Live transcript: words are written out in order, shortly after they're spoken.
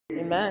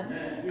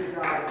Amen. Give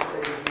God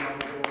praise, my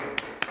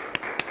Lord.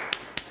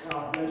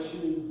 God bless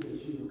you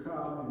that you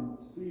come and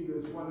see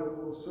this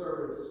wonderful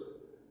service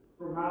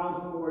from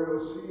Memorial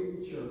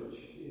CME Church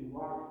in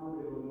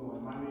Rockford, Illinois.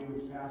 My name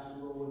is Pastor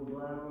Roland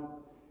Brown,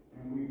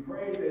 and we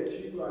pray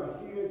that you are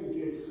here to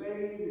get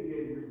saved, to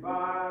get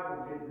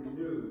revived, to get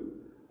renewed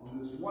on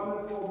this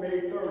wonderful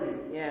May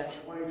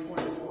 30th,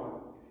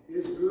 2021.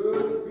 It's good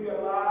to be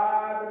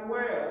alive and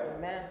well.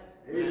 Amen.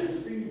 Able to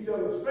see each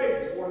other's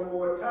face one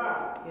more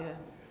time. Yeah.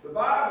 The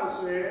Bible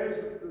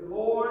says that the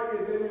Lord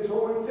is in his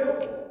holy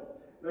temple.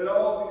 Let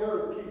all the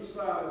earth keep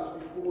silence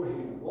before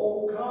him.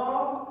 Oh,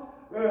 come,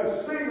 let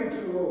us sing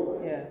unto the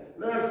Lord. Yeah.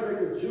 Let us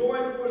make a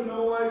joyful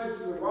noise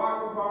unto the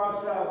rock of our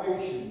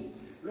salvation.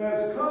 Let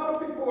us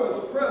come before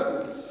his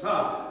presence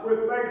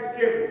with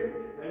thanksgiving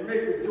and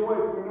make a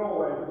joyful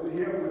noise unto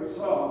him with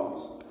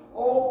songs.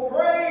 Oh,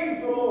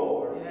 praise the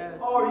Lord,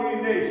 all ye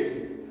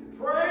nations.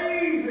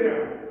 Praise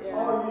him,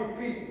 all ye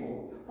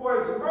people. For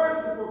his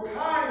merciful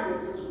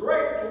kindness is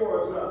great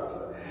towards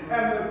us,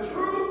 and the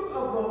truth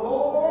of the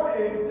Lord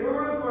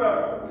endureth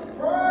forever.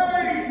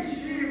 Praise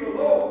ye the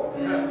Lord.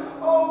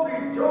 Oh,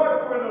 be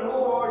joyful in the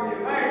Lord, ye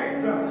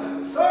lands.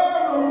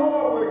 Serve the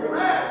Lord with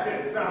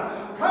gladness.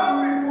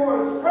 Come before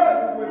his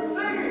presence with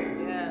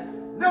singing. Yes.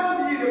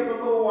 Know ye that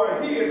the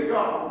Lord, he is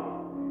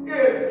God. It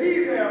is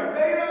he that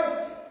made us,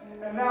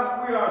 and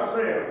not we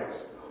ourselves.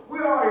 We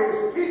are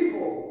his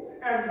people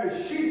and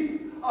the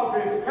sheep of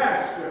his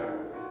pasture.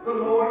 The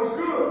Lord is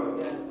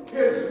good.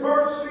 His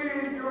mercy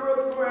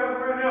endureth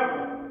forever and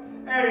ever,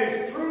 and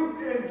his truth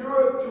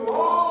endureth to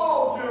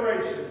all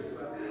generations.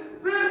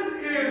 This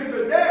is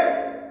the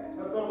day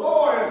that the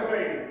Lord has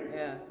made.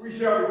 Yes. We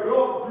shall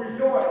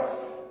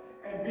rejoice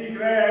and be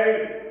glad in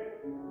it.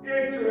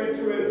 Enter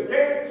into his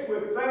gates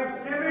with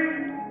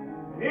thanksgiving,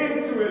 and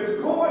into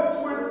his courts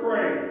with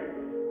praise.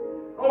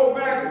 Oh,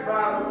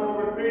 magnify the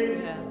Lord with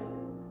me. Yes.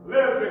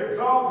 Let us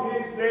exalt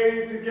his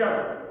name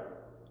together.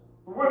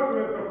 For with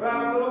him is the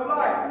fountain of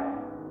life,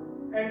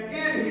 and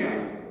in him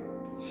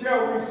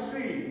shall we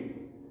see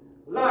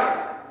light.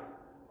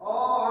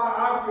 Oh,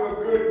 I feel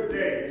good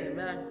today.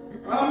 Amen.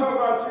 I don't know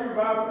about you,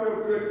 but I feel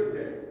good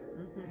today.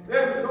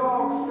 That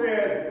song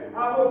said,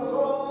 I'm a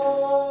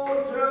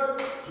soldier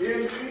in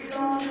the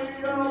army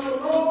of the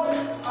Lord.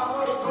 I'm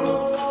a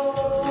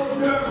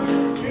soldier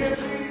in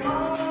the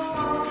army.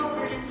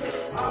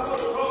 I'm a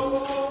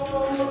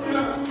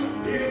soldier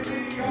in the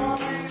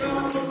army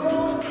of the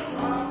Lord.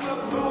 I'm a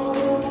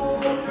soldier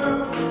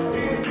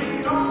in the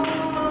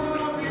army.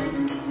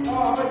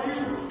 Are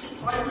you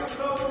a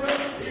soldier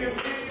in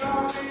the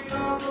army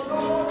of the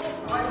Lord?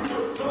 Are you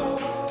a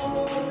soldier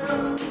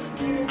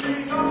in the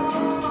army?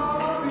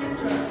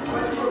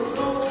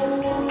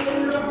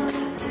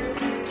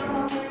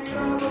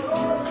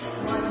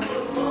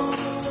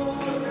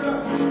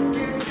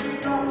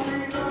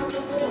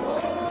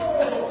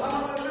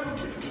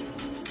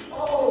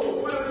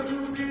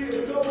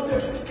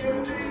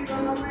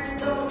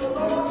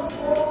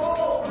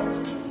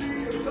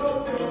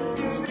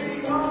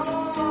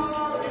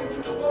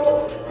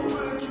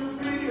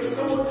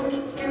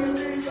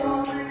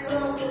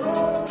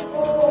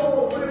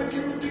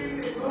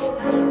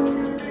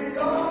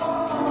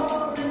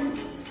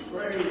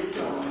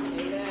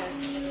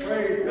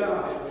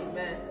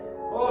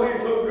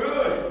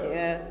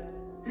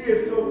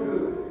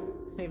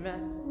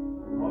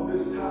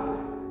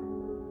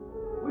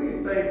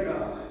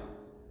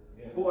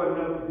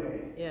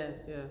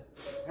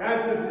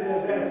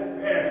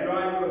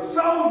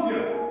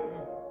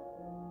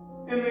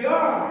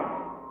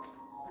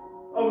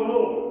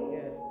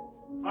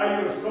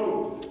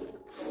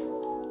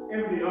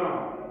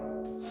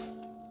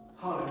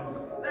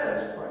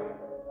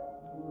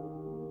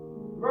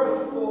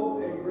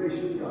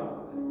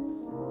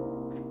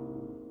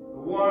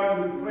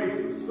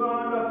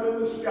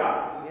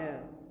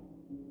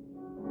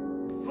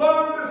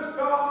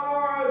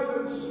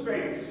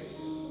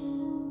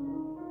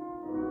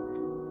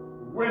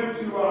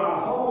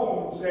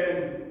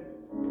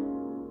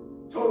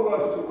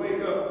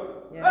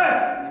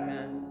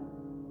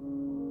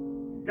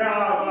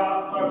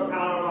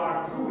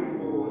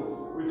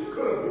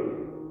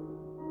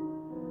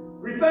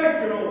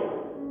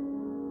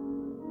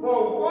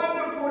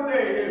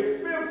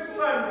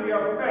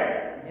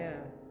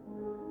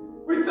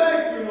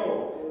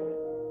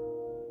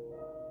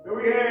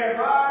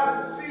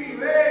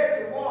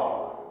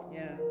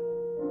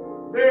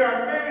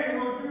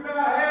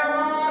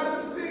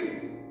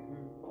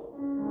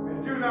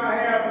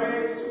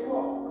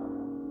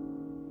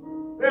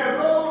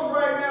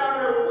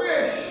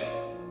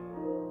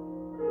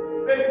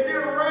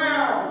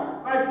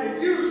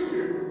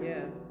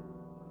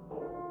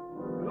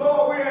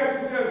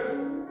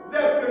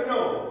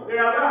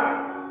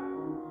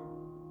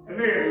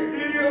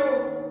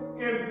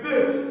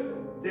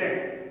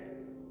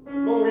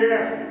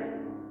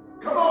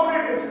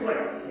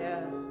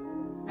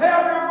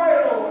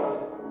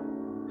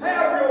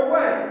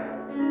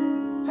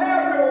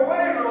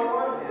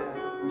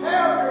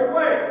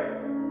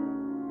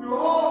 Through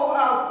all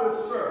out this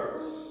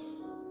service,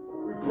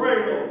 we pray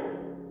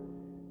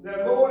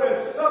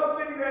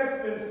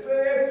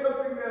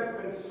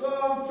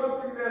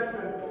that's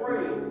been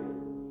prayed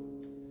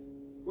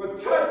will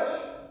touch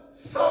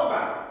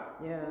somebody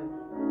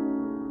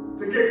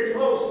to get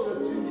closer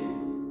to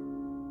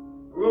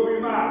you. We'll be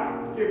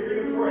mindful to give you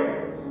the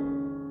praise,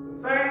 the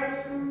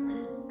thanks,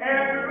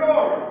 and the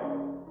glory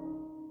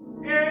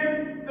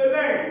in the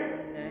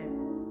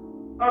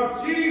name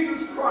of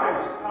Jesus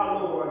Christ,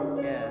 our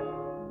Lord. Yes.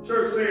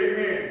 Church, say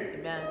amen.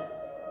 Amen.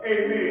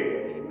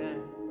 Amen. Amen.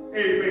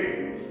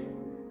 Amen.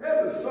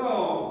 There's a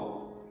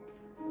song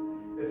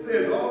that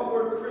says,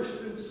 "Onward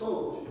Christian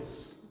soldiers,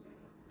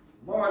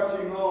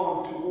 marching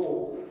on to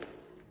war,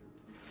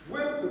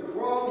 with the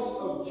cross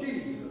of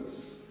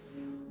Jesus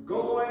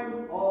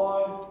going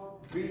on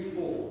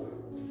before."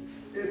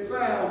 It's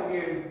found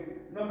in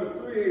number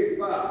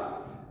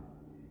 385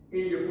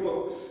 in your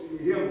books, in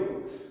your hymn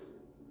books.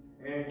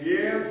 And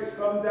yes,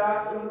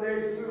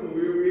 someday soon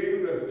we'll be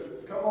able to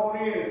come on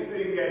in and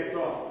sing that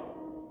song.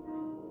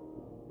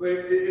 But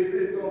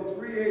it's on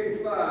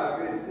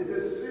 385. It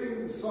just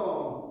sings the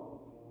song.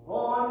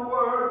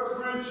 Onward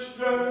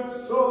Christian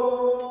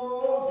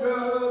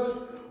soldiers,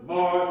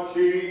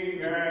 marching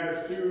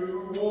as to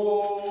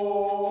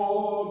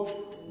war,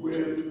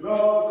 with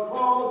the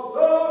cross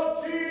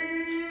of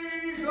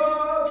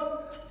Jesus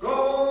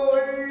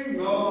going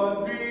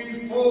on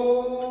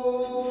before.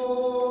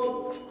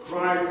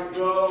 Christ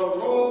the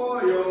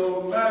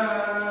royal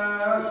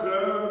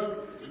master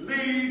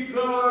leads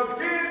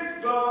against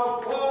the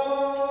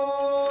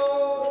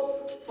foe,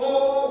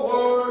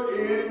 forward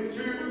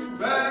into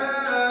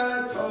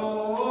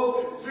battle,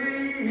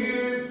 see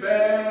his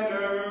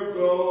banner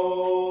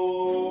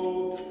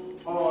go.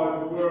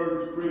 Onward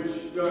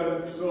Christian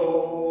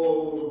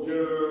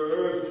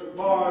soldiers,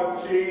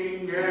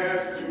 marching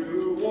as to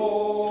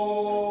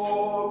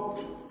war,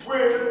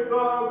 with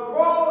the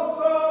cross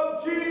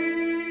of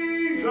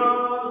Jesus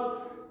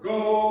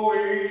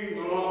going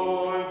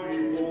on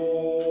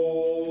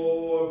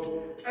before.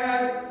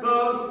 At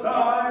the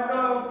sign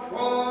of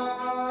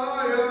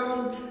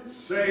triumph,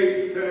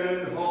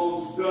 Satan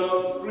host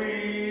does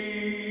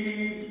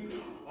flee.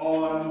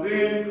 On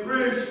then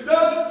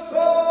Christian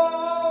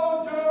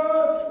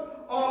soldiers,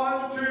 on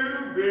to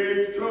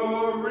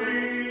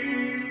victory.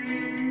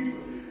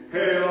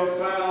 Hell's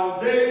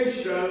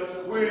foundations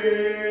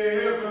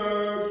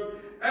quiver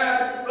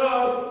at the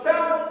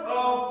sound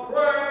of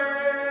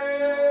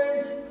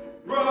praise.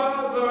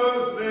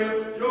 Brothers,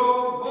 lift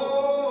your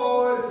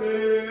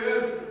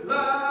voices,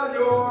 loud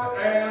your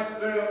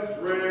anthems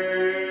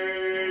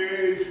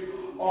raise.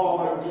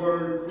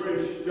 Onward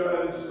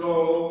Christian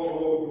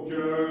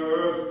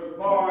soldiers,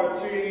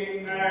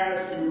 marching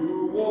as to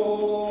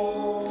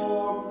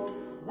war,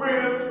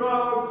 with the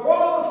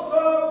cross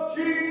of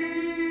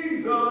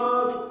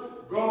Jesus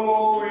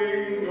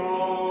going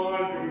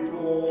on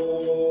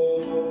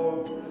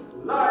before.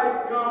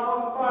 Like a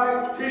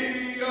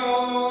mighty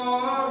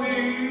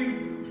army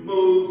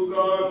moves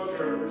the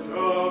church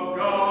of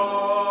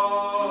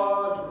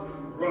God.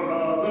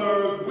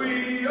 Brothers, we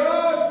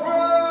are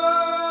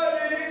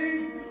treading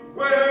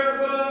where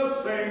the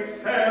saints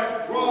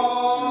have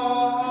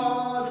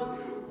trod.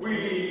 We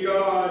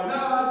are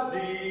not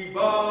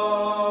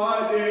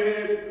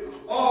divided,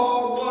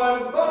 all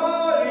one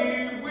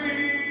body we,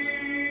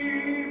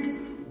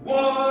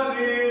 one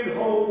in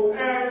hope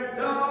and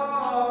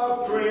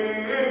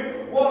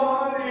doctrine,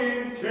 one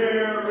in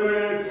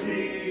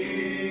charity.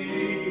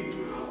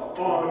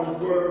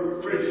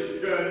 Onward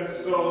Christian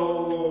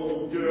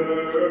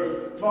soldiers,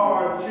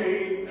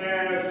 marching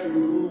as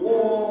to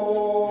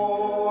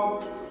war,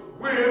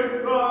 with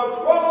the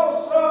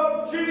cross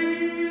of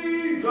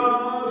Jesus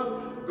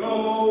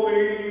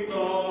going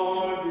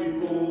on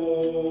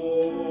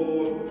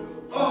before.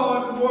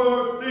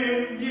 Onward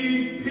then,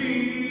 ye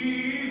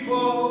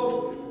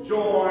people,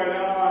 join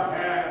our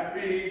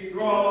happy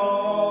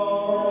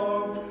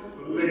throng.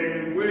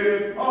 Lend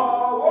with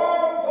our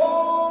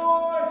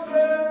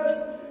voices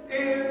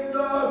in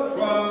the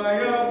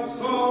triumph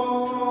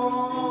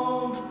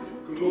song.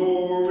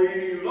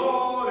 Glory,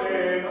 Lord,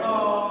 and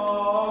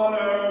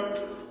honor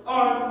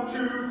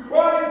unto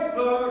Christ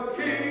the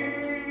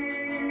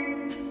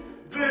King.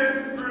 This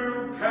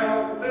through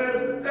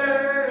countless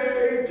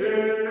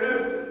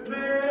ages,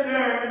 men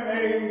and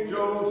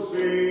angels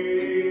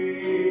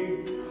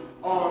sing.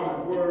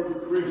 Onward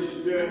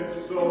Christian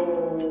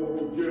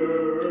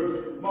soldiers,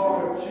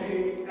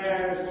 marching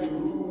as to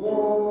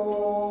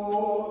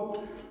war,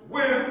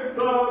 with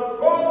the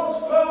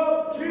cross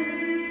of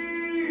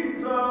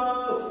Jesus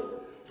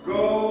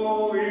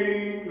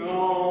going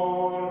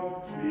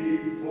on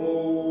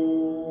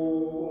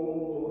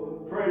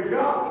before. Praise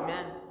God.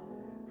 Amen.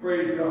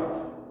 Praise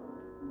God.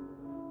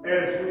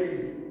 As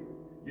we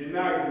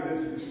unite in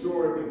this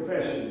historic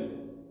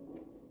confession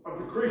of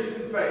the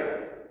Christian faith,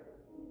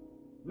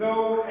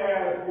 known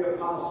as the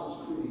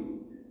Apostles' Creed.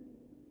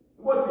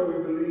 What do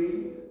we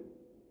believe?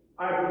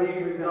 I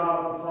believe in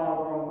God the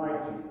Father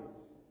Almighty,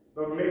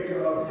 the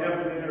maker of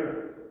heaven and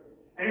earth,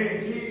 and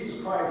in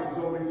Jesus Christ, his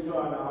only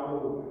Son, our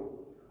Lord,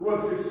 who was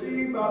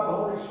conceived by the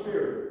Holy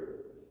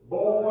Spirit,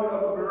 born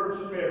of the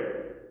Virgin Mary,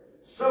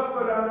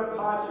 suffered under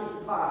Pontius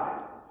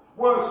Pilate,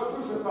 was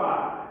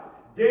crucified,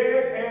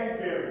 dead and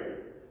buried.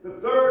 The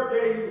third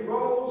day he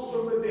rose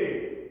from the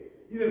dead.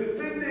 He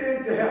ascended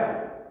into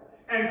heaven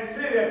and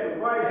sit at the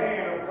right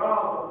hand of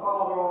God the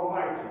Father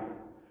Almighty.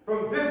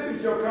 From this he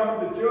shall come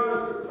to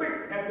judge the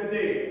quick and the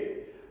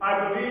dead.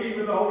 I believe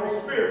in the Holy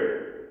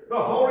Spirit, the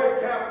Holy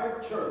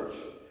Catholic Church,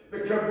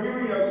 the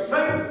communion of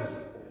saints,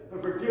 the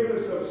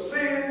forgiveness of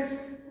sins,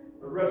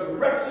 the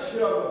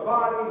resurrection of the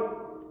body,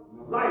 and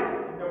the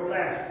life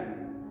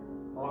everlasting.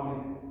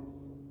 Amen.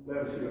 Let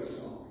us hear a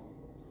song.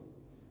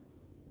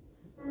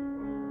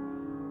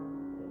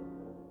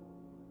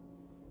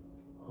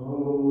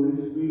 Holy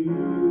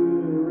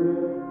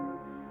Spirit,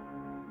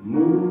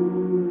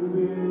 move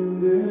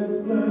in this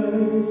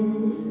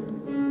place.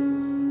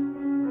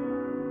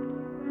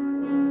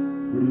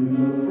 Breathe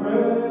a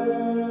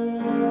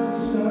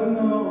fresh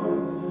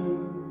anointing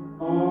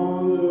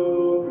on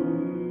your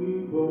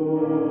people.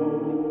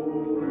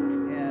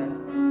 Yes.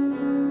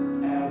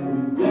 As we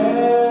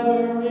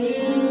gather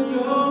in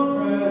your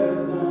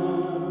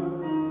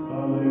presence, a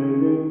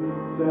living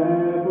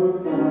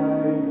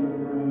sacrifice of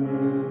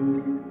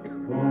praise.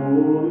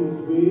 Holy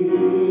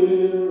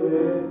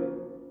Spirit,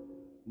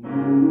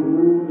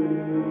 move in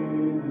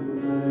this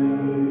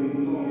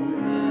place.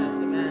 Yes,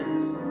 amen.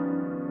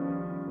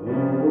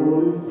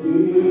 Holy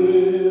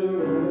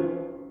Spirit,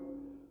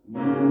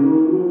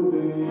 move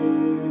in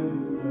this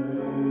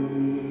place.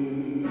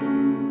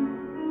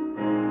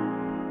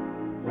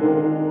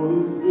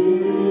 Holy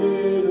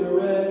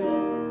Spirit,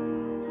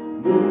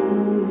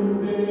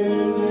 move in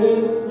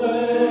this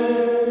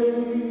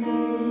place.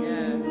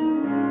 Yes.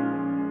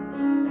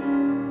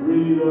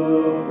 Breathe a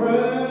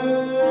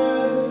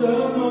fresh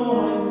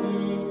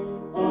anointing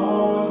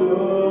on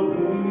your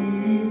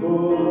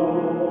people.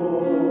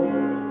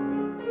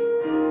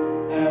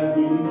 As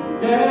we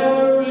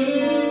gather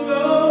in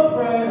your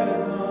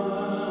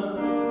presence,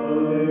 a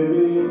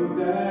living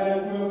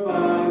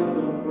sacrifice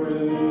of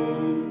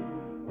praise.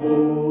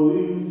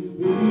 Holy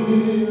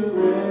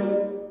Spirit,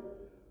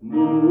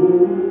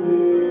 move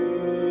in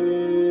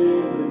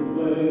this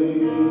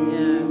place.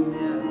 Yes,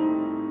 yes.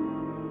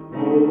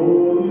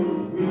 Holy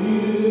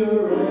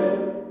Spirit,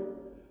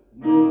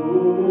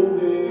 move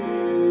in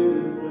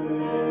this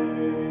place.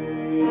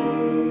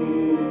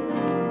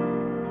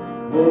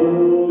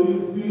 Holy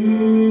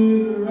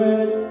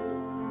Spirit,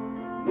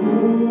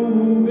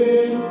 move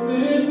in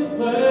this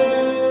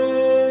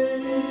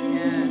place.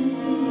 Yes.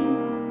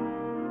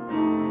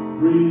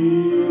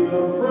 Breathe a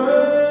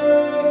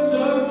fresh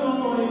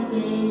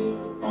anointing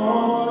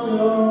on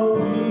your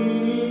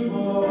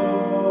people.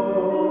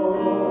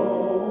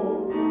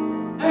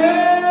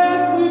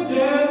 As we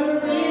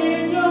gather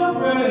in your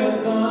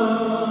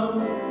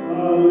presence,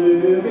 a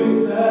living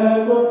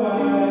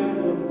sacrifice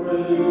of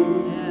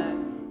praise.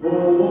 Yes.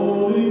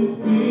 Holy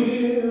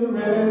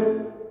Spirit,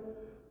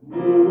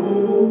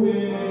 move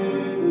in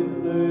this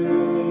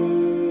place.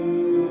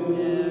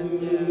 Yes,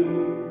 yes.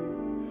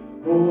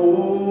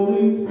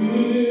 Holy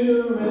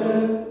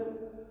Spirit,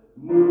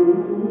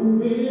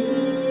 move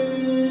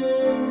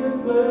in this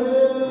place.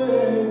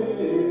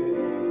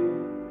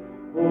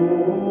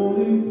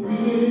 Holy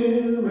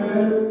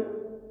Spirit,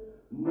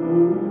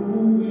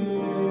 move in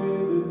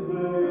this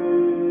place.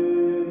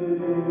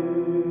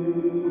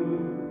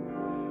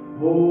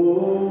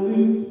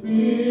 Holy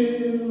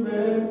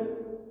Spirit,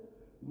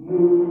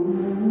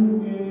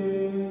 move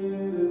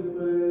in this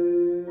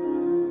place.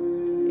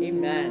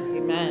 Amen,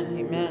 amen,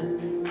 amen.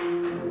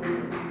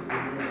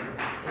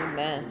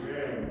 Amen.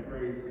 Amen.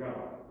 Praise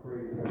God.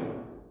 Praise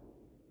God.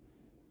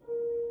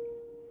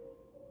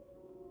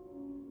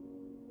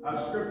 Our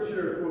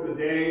scripture for the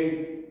day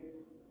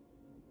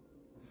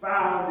is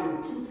found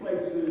in two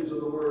places of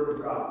the Word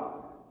of God.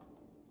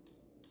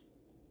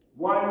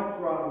 One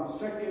from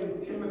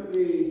 2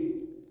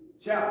 Timothy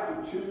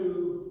chapter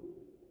 2,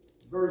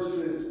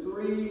 verses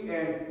 3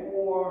 and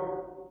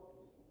 4,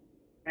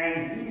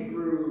 and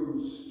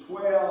Hebrews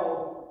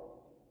 12,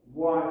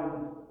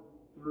 1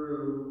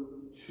 through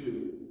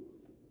 2.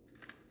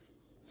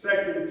 2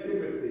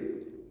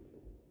 Timothy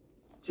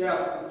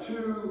chapter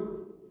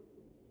 2,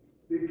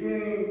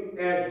 beginning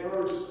at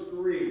verse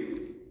 3.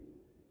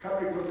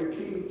 Coming from the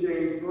King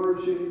James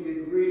Version,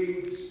 it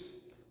reads,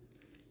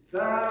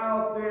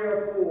 Thou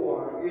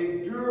therefore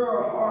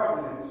endure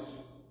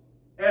hardness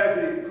as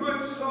a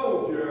good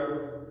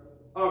soldier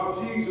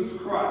of Jesus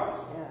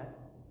Christ. Yeah.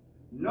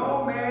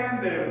 No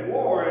man that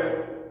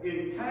warreth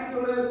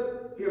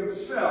entangleth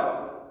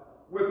himself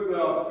with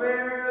the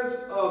affairs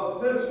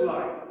of this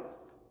life,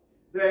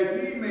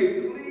 that he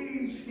may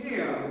please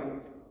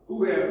him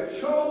who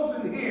hath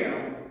chosen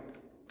him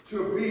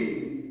to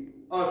be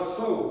a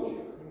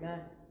soldier. Amen.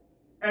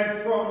 And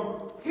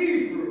from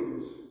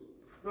Hebrews,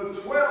 the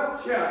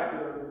 12th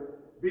chapter,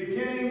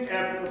 beginning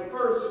at the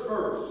first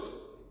verse,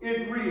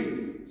 it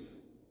reads,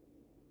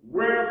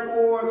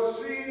 Wherefore,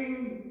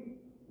 seeing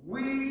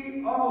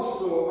we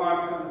also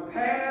are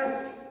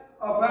compassed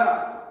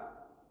about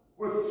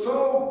with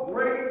so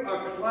great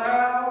a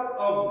cloud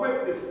of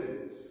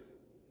witnesses,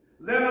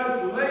 let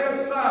us lay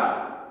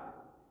aside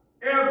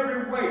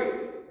every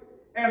weight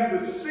and the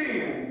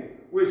sin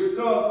which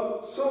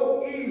doth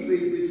so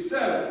easily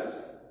beset us.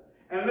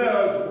 And let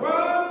us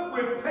run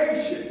with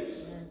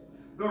patience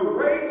the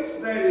race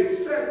that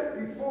is set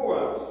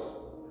before us,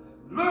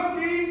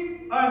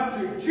 looking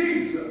unto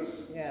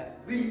Jesus,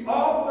 the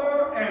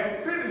author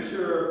and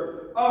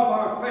finisher of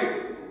our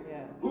faith,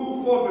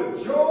 who for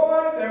the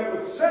joy that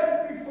was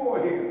set before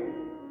him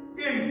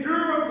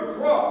endured the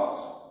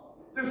cross,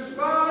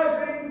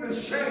 despising the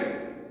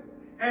shame,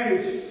 and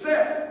is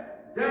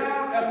set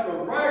down at the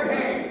right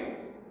hand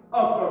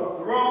of the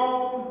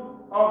throne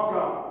of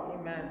God.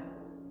 Amen.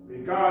 May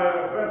God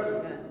have a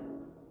blessing.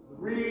 The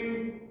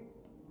reading,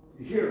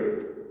 the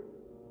hearing,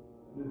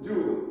 and the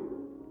doing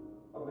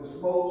of his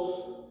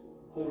most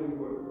holy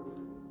word.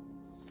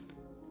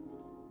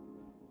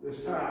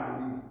 This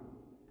time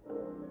we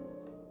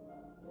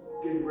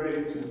getting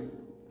ready to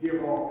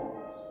give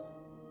offerings.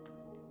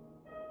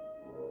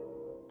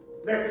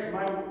 Next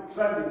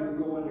Sunday we're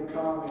going to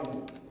come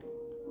and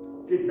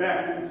get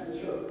back into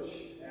church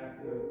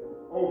after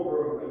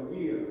over a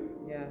year.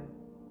 Yeah.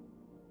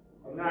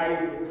 I'm not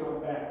able to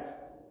come back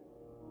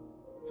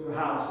to the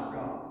house of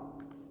God.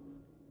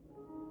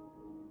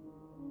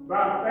 But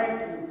I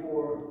thank you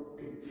for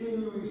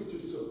continuing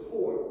to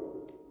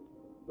support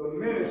the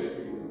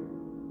ministry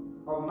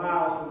of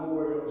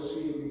Memorial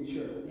CME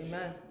Church.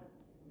 Amen.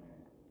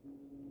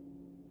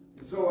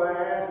 And so I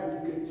ask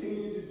that you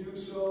continue to do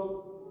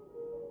so.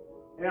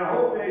 And I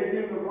hope that if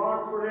you're in the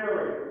Rockford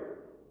area,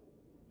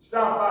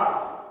 stop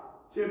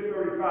by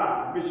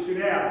 1035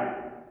 Michigan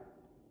Avenue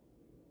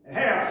and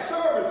have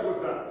service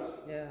with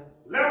us.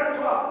 Yes. 11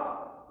 o'clock.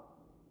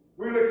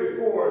 We're looking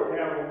forward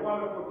to having a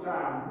wonderful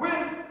time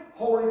with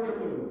Holy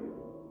Communion.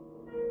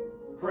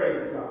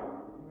 Praise God.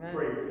 Amen.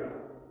 Praise God.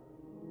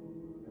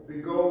 As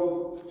we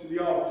go to the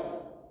altar,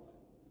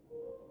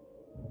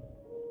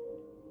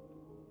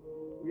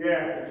 we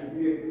ask that you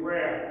be in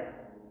prayer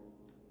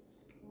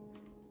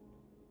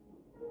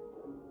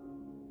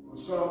for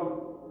some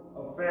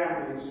of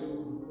families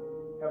who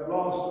have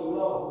lost a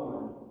loved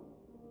one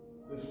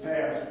this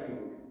past week.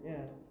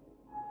 Yes.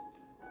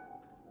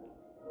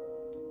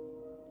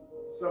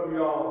 Some of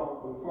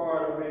y'all were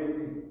part of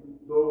maybe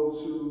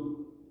those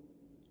who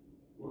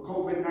were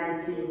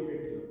COVID-19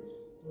 victims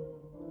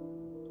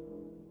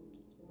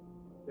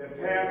that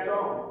passed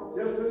on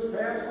just this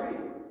past week.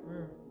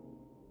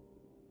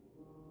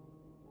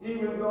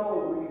 Even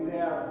though we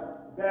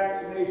have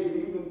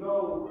vaccination, even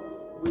though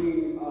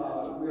we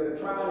are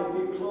trying to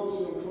get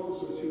closer and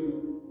closer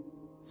to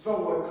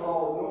somewhat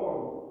called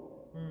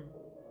normal,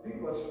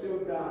 people are still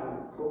dying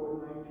of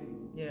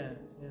COVID-19. Yes,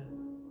 yes.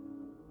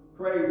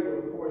 Pray for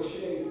the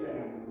Portier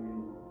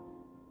family,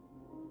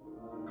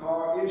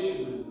 Carl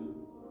Ishman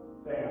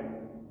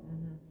family,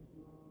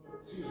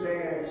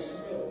 Suzanne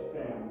Smith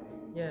family,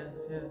 Yes,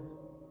 yes.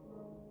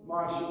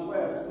 Marshall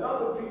West, and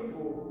other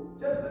people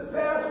just this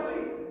past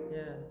week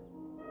Yes.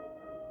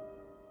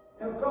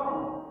 have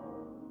gone.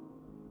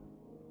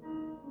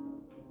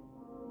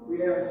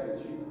 We ask that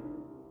you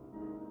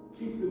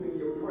keep them in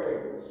your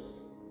prayers.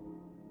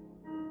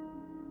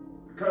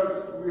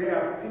 Because we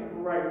have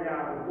people right now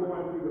that are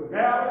going through the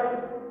valley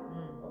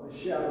of the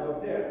shadow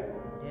of death.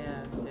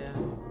 Yes, yes.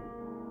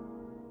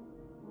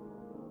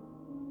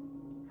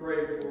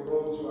 Pray for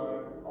those who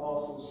are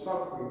also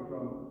suffering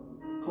from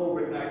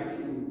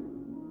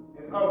COVID-19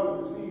 and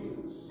other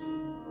diseases.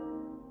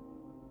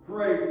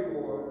 Pray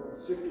for the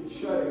sick and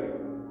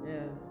shut-in,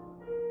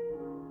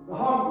 the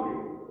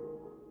hungry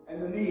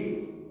and the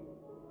needy.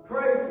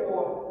 Pray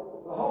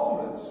for the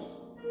homeless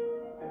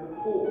and the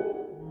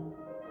poor,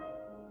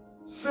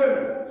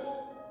 sinners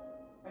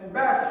and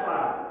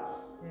backsliders.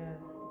 Yes.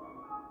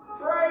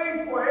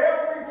 Pray for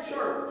every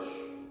church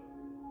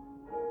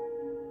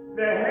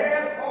that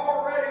has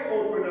already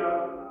opened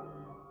up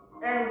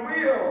and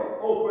will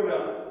open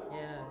up.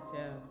 Yes,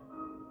 yes.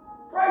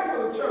 Pray for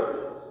the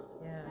churches.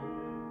 Yes.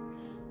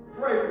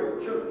 Pray for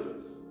the churches.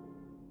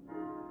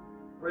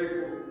 Pray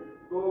for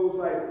those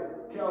like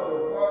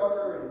Calvin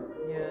Parker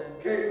and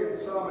Caitlin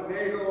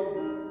Salmonego.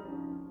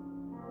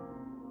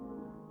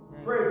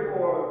 Pray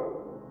for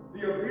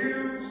the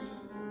abused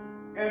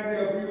and the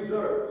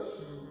abusers.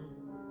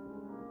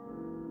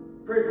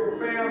 Pray for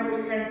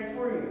family and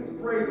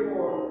friends. Pray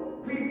for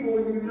people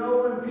you know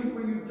and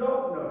people you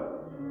don't know.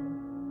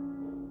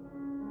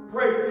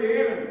 Pray for your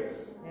enemies.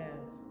 Yes.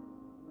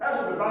 That's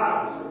what the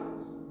Bible says.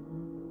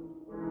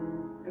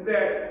 And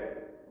that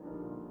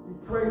you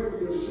pray for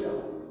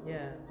yourself.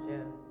 Yes,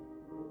 yes.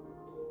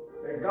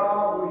 That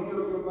God will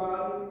heal your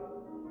body,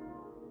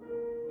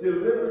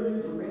 deliver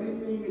you from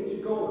anything that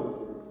you're going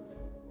through,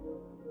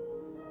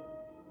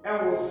 and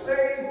will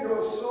save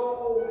your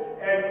soul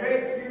and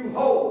make you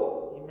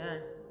whole.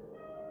 Amen.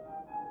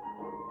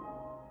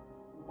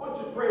 I want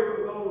you to pray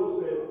for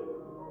those that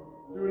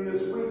during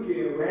this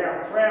weekend will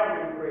have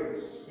traveling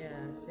grace.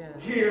 Yes, yes.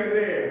 Here and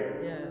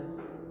there. Yes.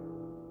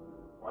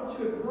 I want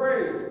you to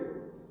pray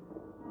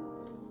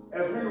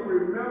as we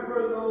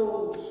remember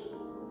those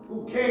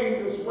who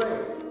came this way.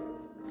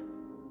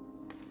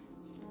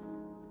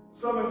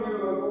 Some of you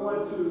are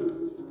going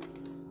to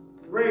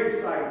grave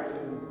sites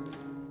and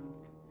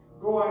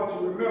going to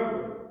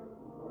remember.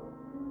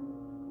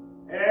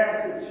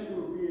 Ask that you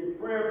would be in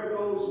prayer for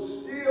those who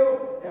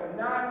still have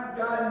not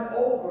gotten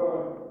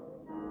over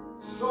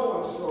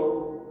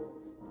so-and-so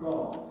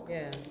gone.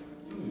 Yeah.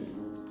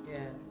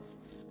 Yeah.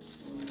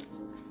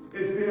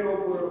 It's been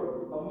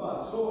over a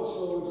month.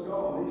 So-and-so is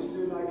gone. They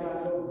still not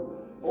gotten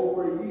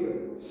over a year.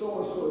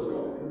 So-and-so is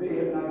gone. And they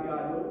have not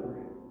gotten over it.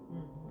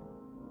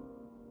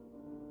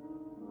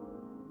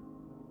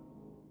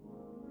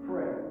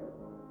 Pray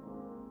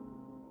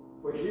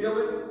for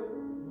healing.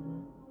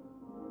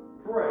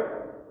 Pray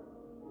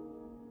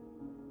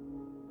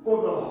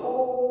for the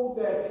hole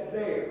that's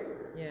there.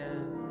 Yeah.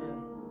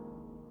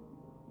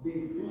 Be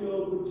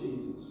filled with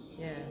Jesus.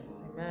 Yes.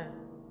 Amen.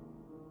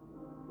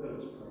 Let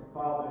us pray.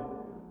 Father,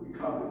 we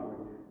come before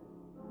you.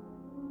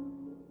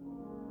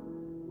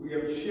 We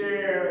have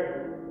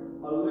shared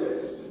a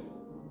list.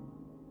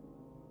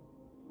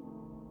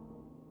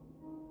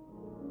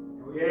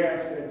 And we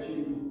ask that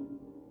you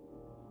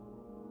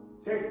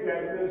take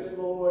that list,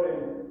 Lord,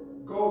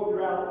 and go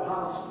throughout the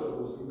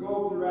hospitals, and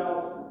go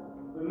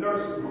throughout the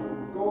nursing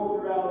homes, go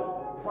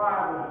throughout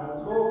private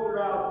homes, go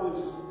throughout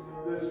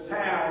this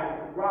town,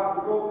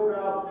 Rockford, go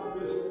throughout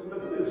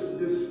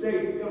this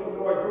state,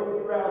 Illinois, go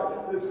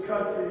throughout this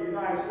country,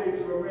 United States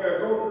of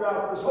America, go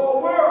throughout this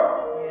whole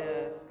world.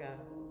 Yes, God.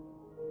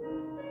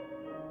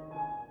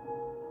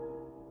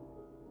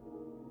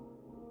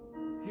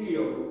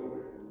 Heal,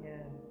 Lord.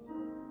 Yes.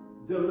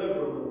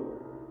 Deliver, Lord.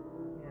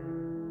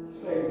 Yes.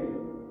 Save.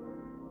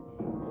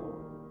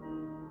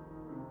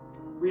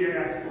 We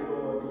ask you,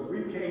 Lord, because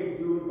we can't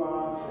do it by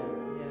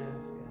ourselves.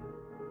 Yes,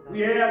 God.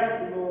 We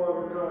ask you,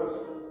 Lord, because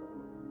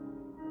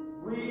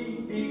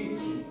we need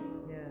you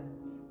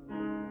Yes.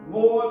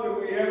 more than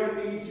we ever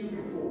need you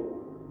before.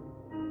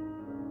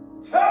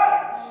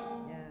 Touch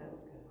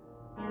Yes,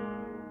 God.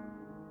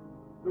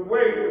 the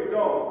wayward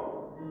dog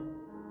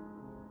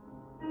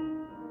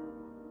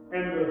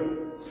and the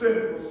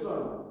sinful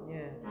son.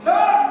 Yes.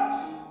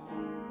 Touch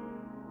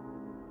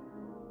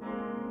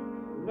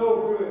no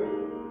good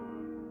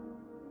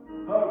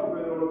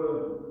husband or the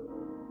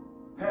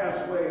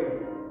passed away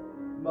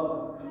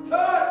mother.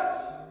 Touch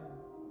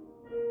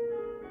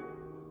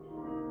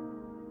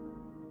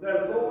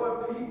that,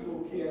 Lord, people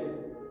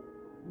can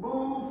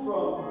move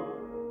from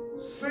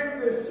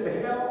sickness to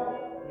health,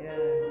 Yes.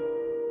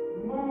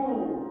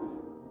 move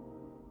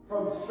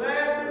from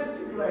sadness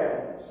to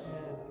gladness.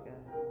 Yes,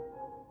 God.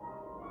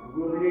 And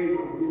we'll be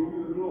able to give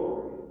you the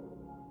glory,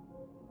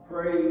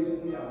 praise,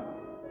 and the honor.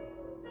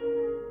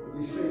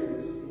 We say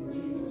this in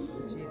Jesus' In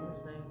name.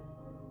 Jesus' name.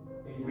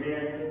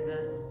 Amen.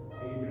 Amen.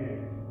 Amen.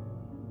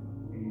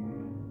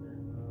 Amen.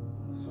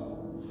 So.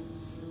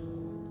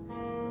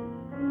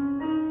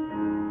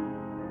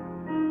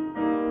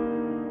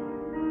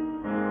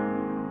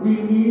 We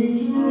need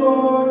you,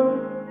 Lord.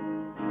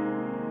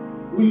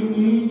 We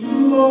need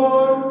you,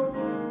 Lord,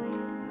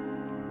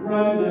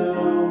 right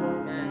now.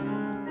 Amen.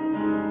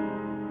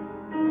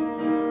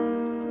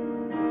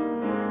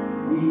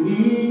 We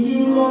need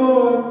you,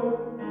 Lord.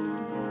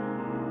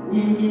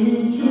 We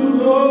need you,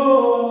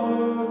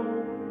 Lord,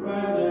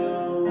 right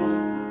now.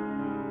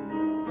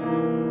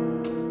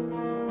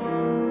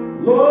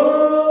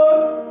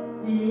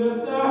 Lord, we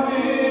lift our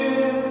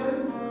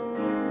hands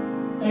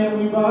and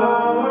we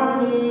bow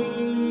our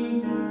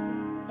knees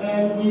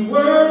and we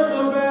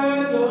worship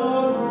at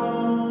your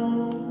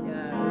throne.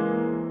 Yes.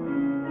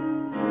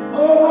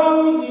 Oh,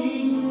 how we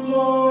need you,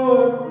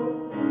 Lord.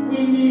 We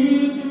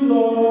need you,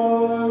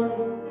 Lord,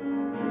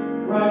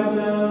 right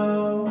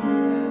now.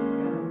 Yes,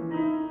 God.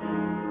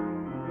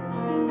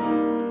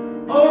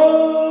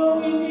 Oh,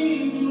 we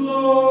need you,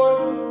 Lord.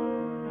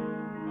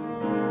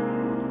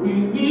 We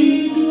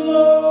need you,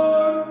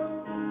 Lord,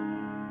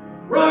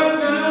 right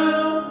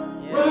now,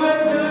 Yes.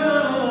 right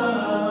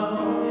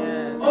now.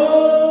 Yes.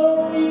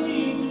 Oh, we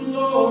need you,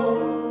 Lord.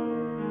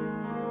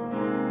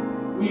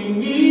 We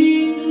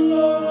need you,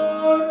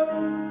 Lord.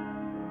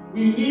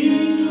 We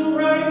need you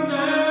right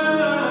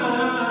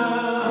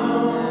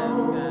now. Yes,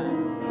 God.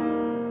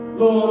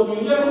 Lord, we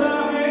lift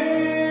our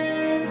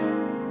hands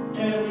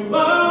and we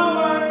bow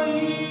our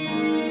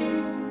knees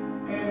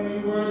and we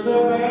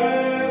worship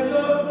at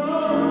your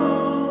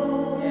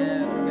throne.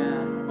 Yes,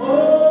 God.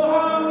 Oh,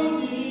 how we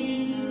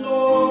need you,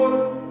 Lord.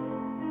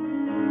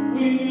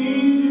 We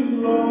need you,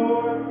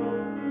 Lord,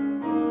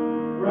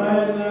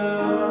 right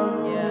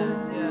now. Yes,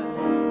 yes.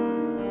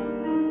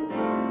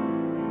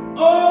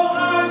 Oh,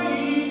 I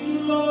need you,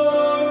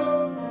 Lord.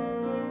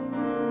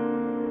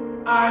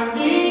 I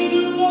need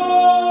you,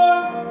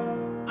 Lord.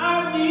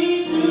 I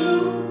need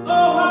you.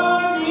 Oh, how I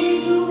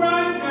need you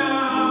right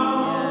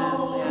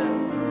now.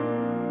 Yes,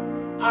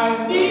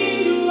 I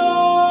need you,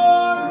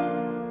 Lord.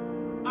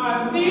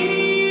 I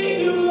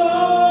need you,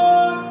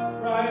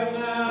 Lord, right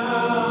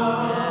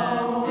now.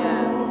 Yes,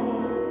 yes.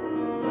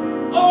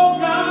 Oh,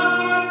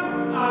 God,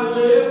 I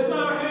lift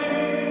my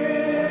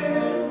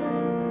hands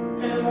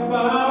and I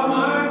bow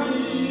my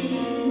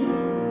knees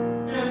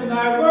and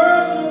I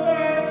worship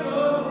at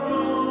your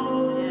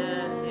throne.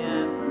 Yes,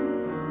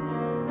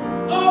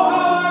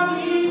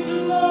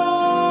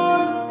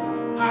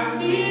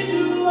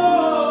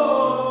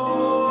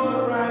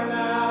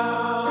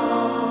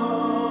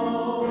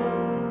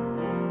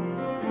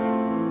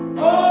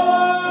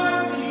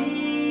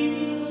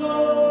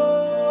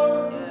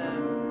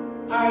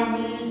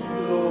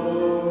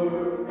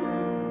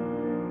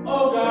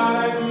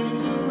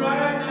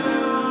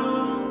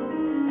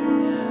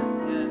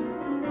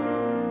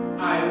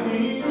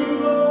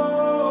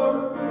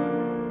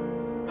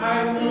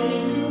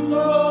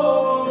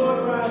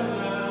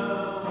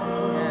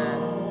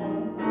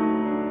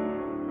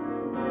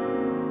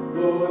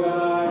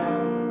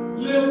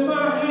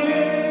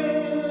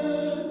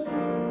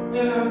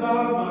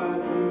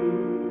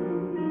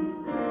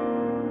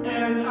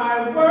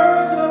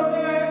 worship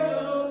at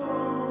your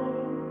throne.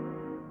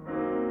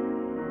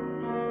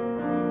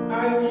 I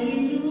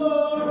need you,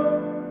 Lord.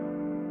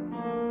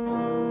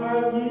 I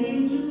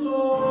need you,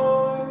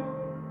 Lord,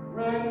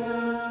 right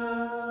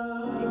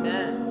now.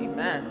 Amen.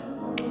 Amen.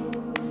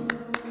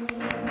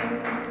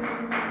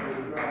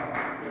 Praise God.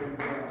 Praise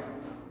God.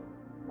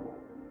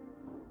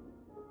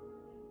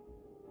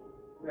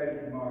 Thank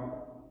you, Mark,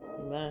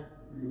 Amen.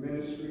 for your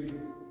ministry.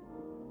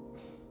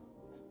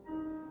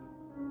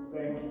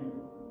 Thank you,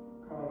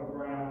 Carla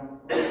Brown,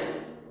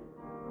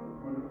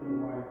 wonderful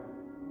wife,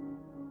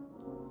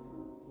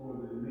 for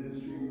the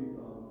ministry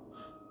of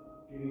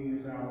getting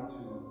us out to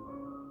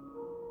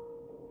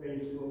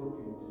Facebook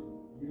and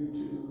to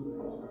YouTube and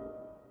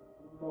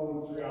to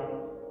phones throughout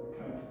the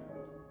country.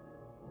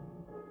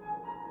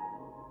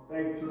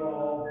 Thank you to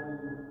all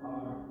who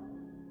are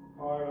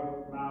part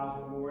of Miles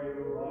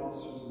Memorial,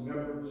 officers and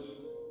members.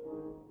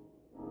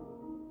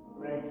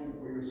 Thank you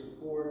for your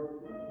support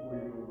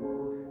and for your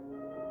work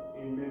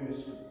in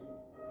ministry.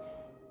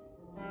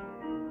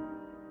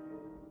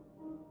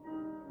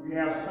 We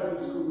have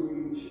Sunday school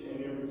each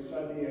and every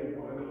Sunday at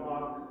 1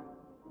 o'clock,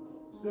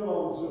 still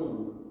on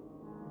Zoom.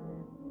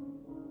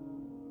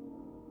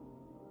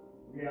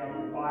 We have a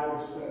Bible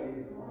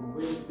study on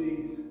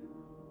Wednesdays,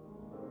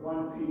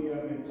 1 p.m.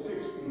 and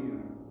 6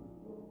 p.m.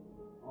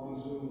 on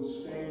Zoom,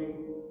 same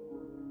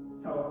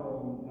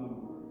telephone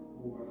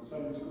number for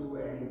Sunday school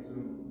and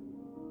Zoom,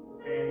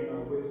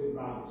 and Wednesday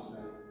Bible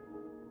study.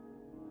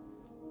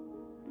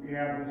 We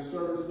have the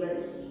service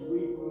next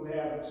week. We'll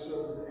have the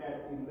service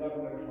at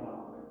 11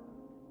 o'clock,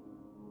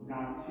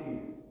 not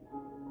 10.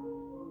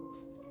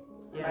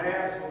 Yeah. I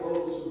ask for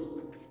those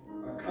who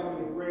are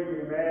coming to bring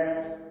your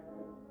mask.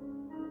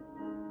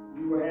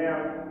 You will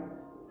have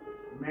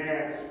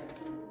masks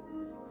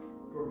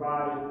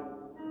provided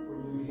for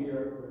you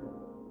here.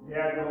 If you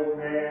have no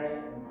mask,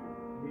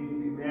 you need to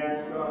be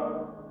masked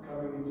up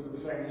coming into the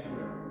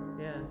sanctuary.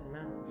 Yes,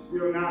 amen.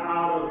 Still not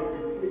out of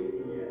it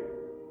completely yet.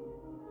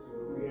 So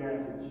we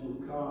ask that you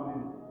will come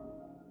and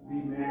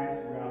be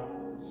masked throughout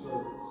the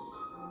service.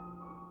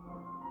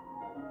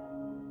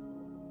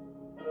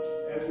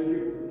 As we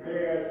get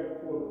prepared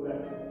for the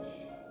message,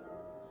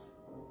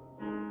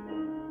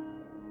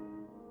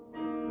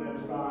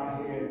 let's bow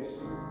our heads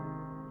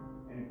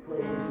and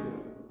praise Him.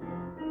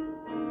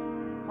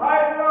 I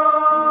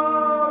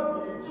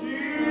love you,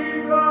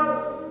 Jesus.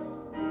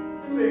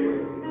 Sing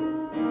with me.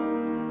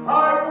 I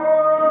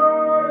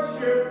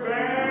worship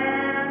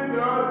and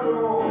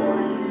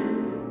adore you.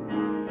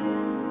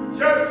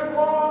 Just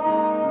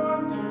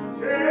want to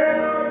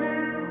tell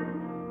you,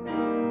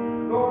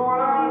 Lord,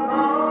 I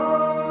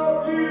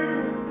love you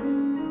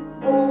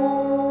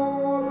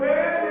more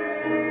than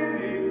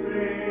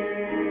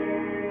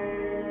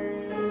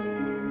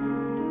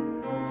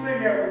anything. Sing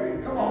that with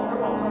me. Come on,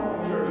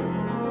 church.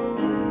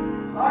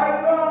 I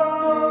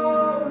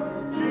love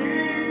you,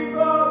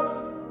 Jesus.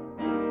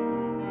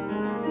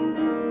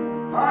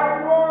 I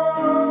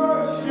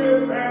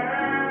worship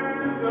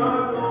and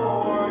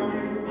adore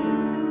you.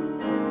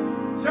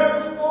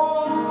 Just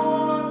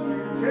want to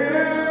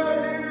tell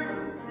you,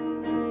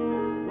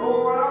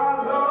 Lord, I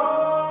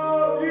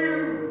love you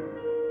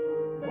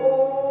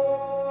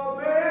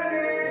more than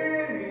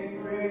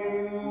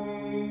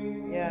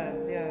anything. Yes,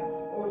 yes.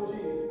 Oh,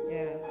 Jesus.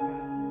 Yes,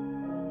 God.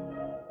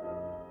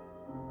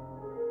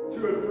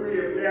 2 or 3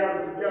 have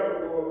gathered together,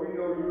 Lord. We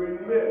know you're in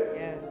the midst.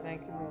 Yes,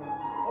 thank you, Lord.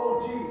 Oh,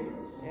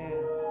 Jesus.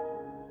 Yes.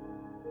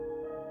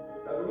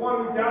 That the one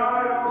who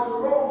died also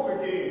rose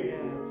again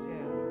Yes,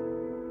 yes.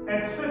 and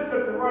sits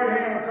at the right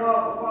hand of God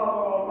the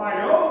Father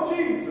Almighty. Oh,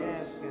 Jesus.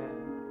 Yes, God.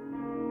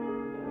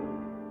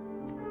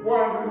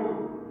 One who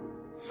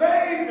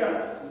saved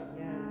us.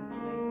 Yes,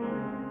 thank you,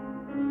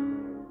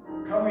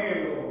 Lord. Come in,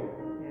 Lord.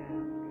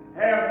 Yes,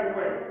 God. Have your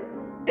way.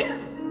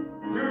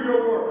 Do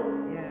your work.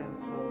 Yes,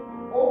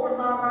 Lord. Open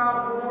my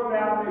mouth, Lord,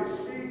 that I may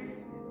speak.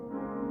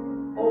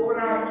 Open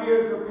our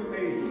ears that we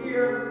may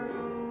hear.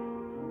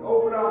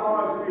 Open our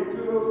hearts that we may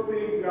do those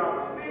things that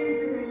are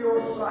pleasing in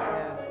your sight.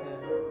 Yes, God.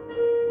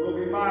 We'll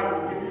be mindful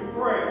to give you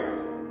praise,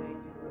 Thank you.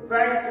 the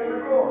thanks and the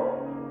glory.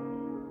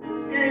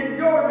 In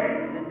your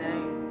name. In the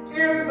name.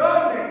 In the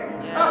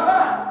name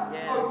Yes.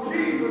 Yes. of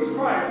Jesus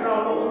Christ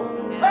our Lord.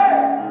 Yes. Hey!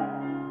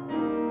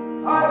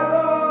 I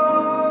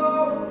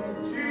love you,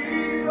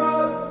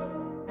 Jesus.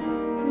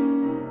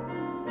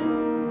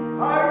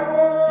 I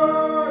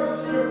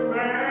worship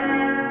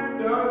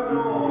and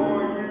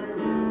adore you.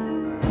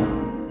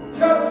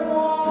 Just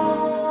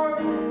want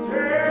to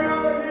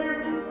tell you,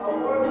 I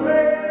want to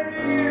say it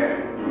again.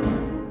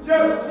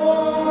 Just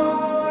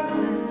want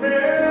to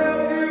tell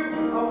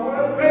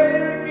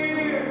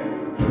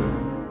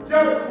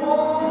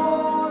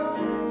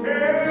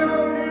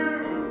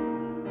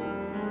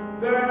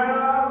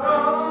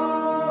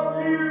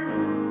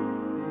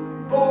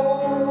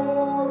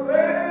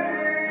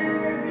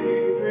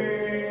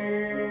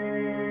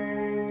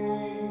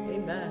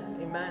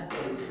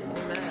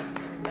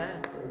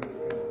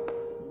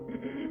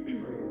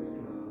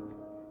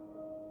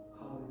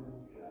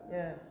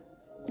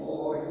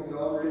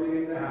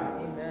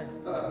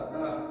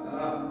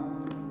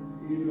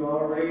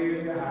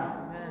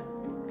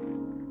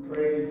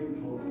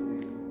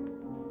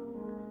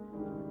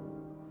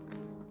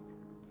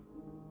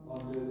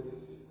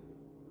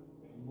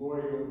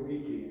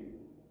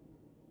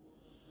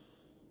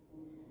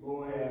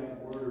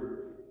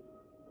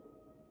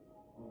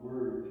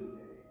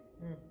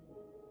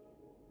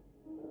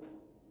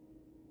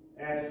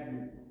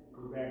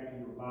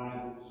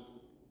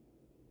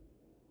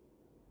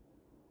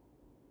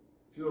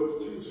to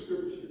those two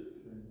scriptures.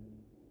 And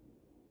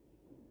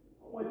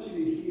I want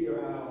you to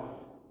hear how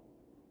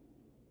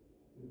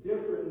the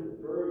different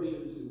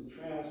versions and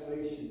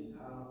translations,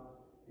 how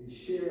they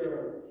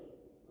share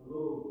a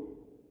little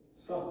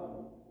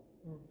something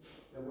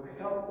that will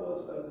help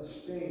us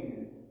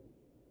understand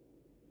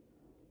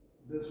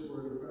this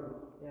word of God.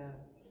 Yeah.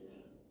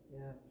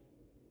 Yeah.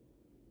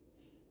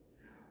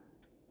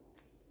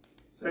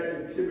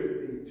 2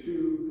 Timothy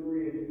 2,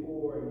 3, and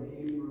 4, and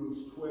Hebrews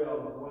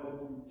 12, 1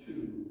 through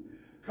 2.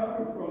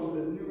 Coming from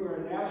the New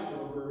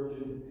International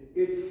Version,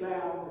 it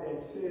sounds and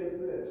says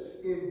this: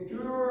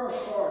 endure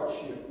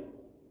hardship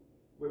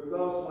with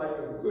us like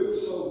a good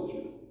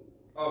soldier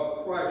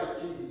of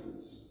Christ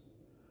Jesus.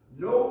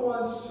 No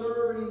one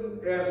serving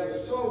as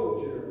a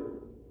soldier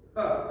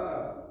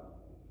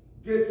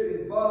gets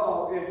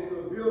involved in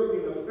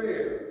civilian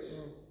affairs.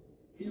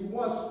 He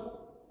wants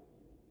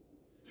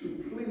to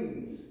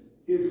please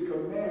his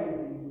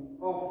commanding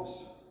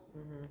officer.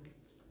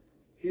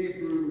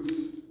 Hebrews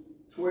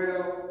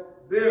 12,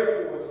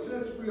 therefore,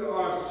 since we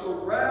are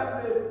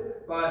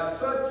surrounded by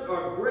such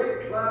a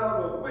great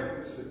cloud of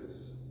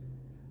witnesses,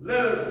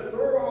 let us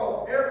throw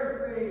off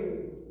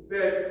everything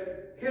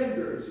that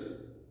hinders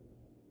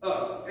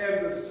us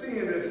and the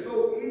sin that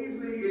so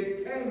easily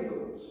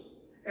entangles,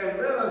 and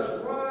let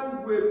us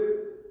run with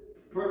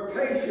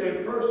patience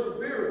and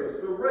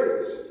perseverance the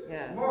race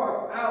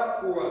marked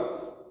out for us.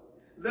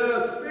 Let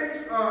us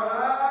fix our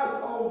eyes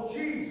on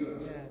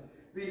Jesus,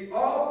 the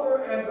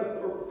author and the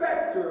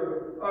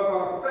perfecter of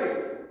our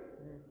faith,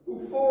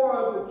 who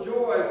for the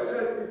joy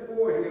set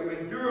before him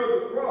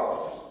endured the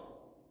cross,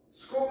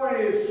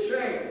 scorning his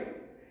shame,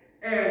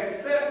 and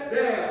sat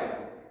down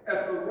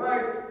at the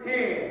right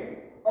hand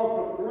of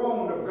the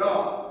throne of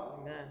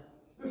God. Amen.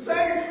 The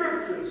same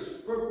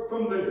scriptures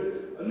from the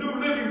New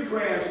Living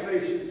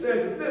Translation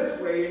says it this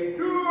way: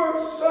 endure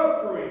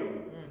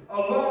suffering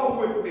along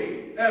with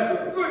me as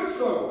a good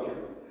soldier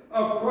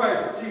of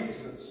Christ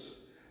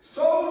Jesus.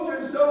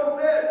 Soldiers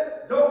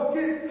don't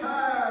get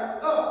tied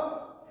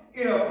up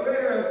in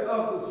affairs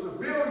of the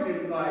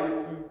civilian life,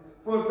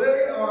 for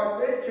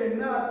they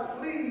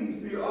cannot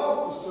please the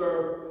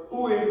officer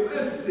who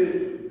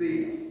enlisted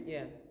them.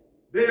 Yeah.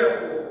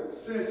 Therefore,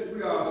 since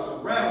we are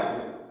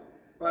surrounded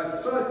by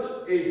such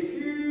a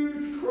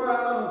huge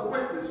crowd of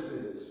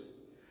witnesses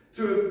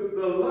to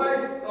the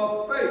life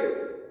of faith,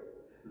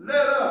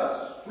 let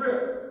us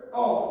strip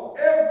off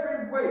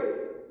every weight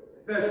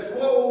that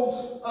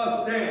slows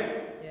us down,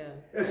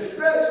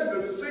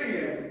 especially the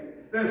sin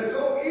that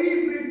so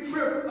easily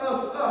trips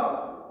us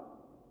up,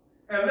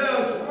 and let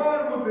us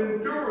run with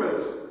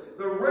endurance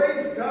the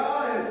race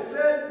God has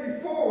set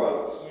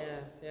before us.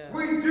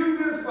 We do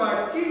this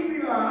by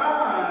keeping our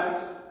eyes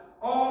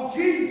on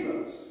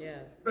Jesus,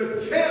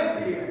 the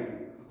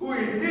champion who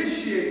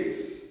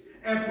initiates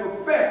and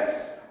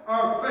perfects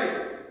our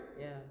faith.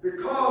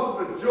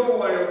 Because of the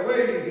joy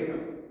awaiting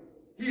him,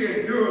 he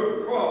endured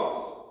the cross,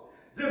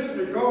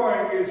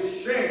 disregarding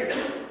his shame.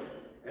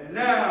 And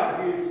now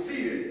he is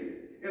seated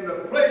in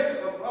the place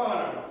of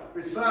honor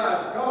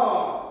besides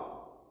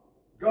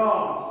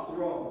God's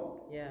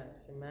throne.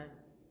 Yes, amen.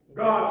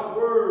 God's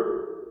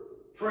word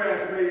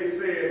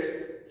translated says,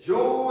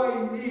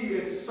 join me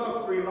in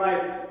suffering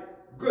like a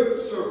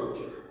good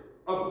soldier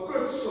of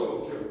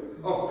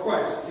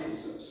Christ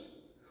Jesus.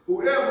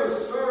 Whoever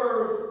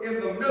serves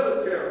in the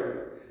military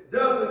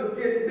doesn't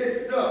get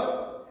mixed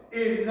up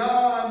in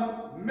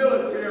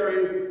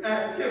non-military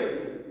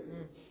activities.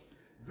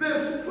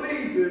 This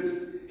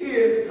pleases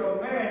his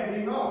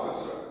commanding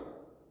officer.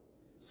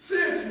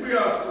 Since we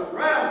are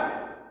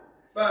surrounded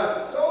by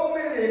so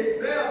many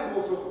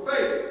examples of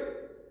faith,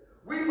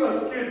 we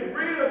must get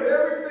rid of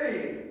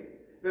everything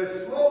that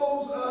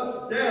slows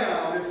us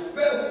down,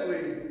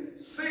 especially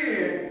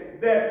sin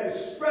that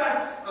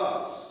distracts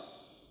us.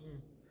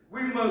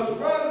 We must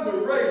run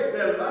the race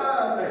that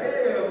lies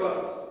ahead of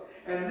us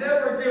and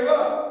never give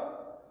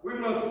up. We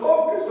must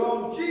focus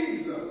on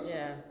Jesus,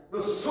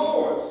 the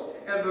source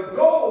and the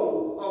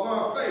goal of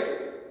our faith.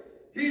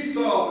 He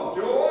saw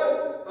the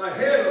joy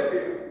ahead of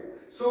him,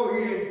 so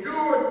he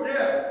endured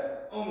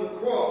death on the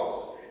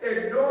cross,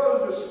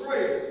 ignored the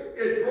disgrace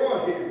it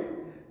brought him.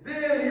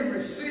 Then he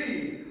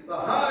received the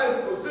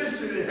highest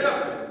position in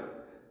heaven,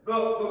 the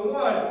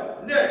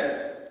one next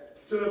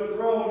to the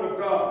throne of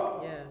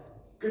God.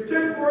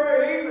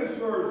 Contemporary English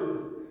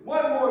version,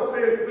 one more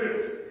says this: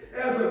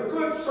 as a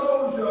good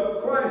soldier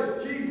of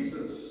Christ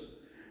Jesus,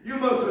 you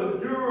must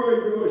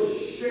endure your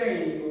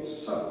shame of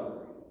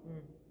suffering.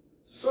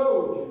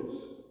 Soldiers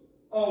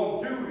on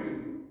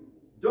duty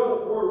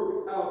don't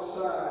work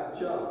outside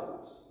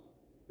jobs.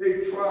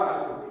 They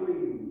try to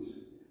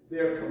please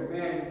their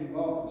commanding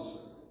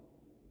officer.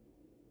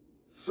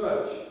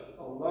 Such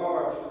a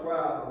large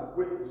crowd of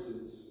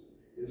witnesses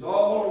is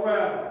all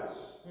around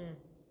us.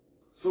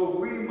 So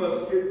we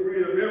must get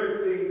rid of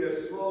everything that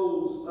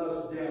slows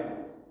us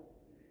down,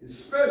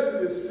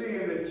 especially the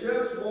sin that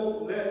just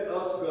won't let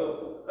us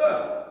go,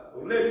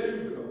 or let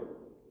you go.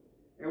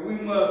 And we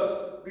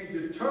must be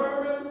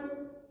determined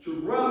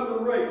to run the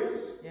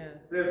race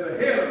that's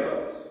ahead of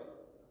us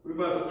We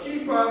must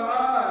keep our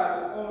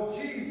eyes on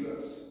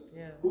Jesus,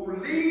 who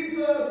leads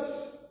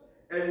us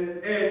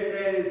and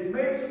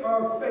makes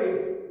our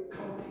faith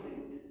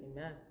complete.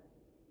 Amen.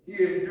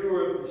 He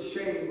endured the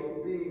shame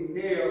of being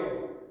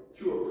nailed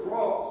to a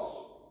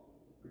cross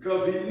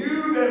because he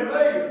knew that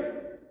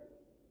later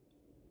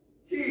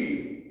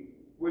he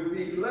would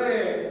be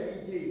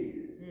glad he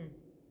did.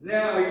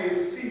 Now he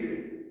is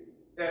seated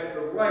at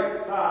the right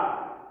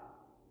side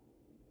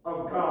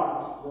of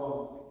God's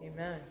throne.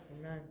 Amen.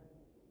 Amen.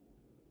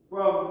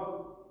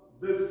 From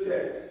this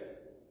text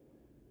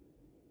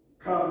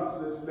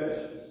comes this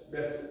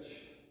message.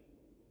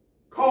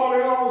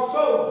 Calling all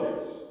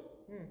soldiers.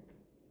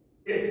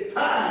 It's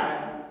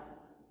time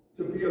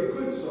to be a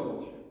good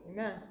soldier.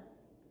 Amen.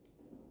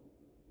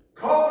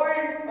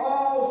 Calling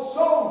all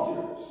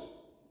soldiers.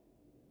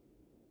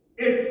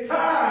 It's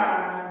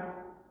time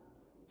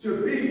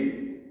to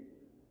be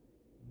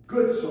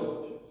good soldiers.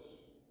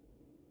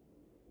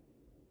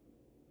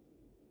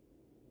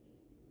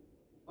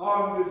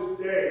 On this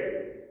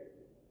day,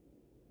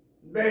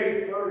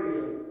 May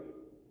 30th,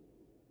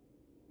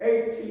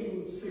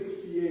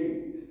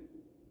 1868,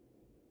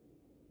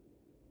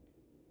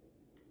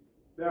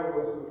 that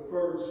was the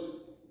first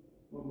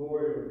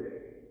Memorial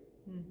Day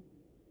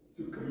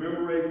to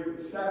commemorate the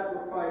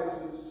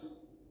sacrifices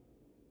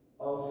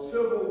of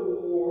Civil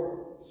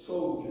War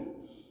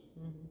soldiers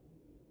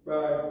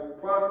by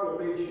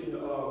proclamation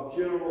of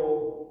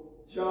General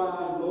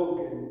John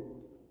Logan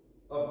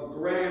of the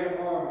Grand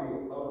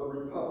Army of the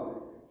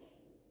Republic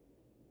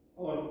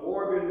on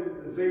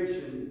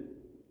organization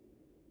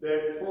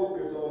that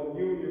focus on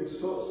Union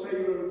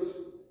sailors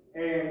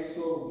and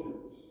soldiers.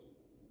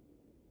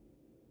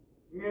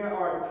 In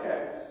our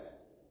text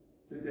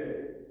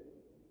today,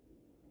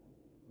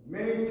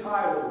 many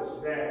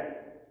titles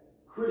that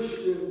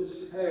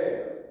Christians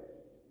have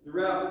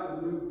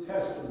throughout the New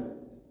Testament,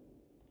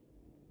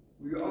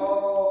 we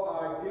all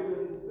are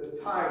given the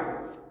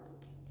title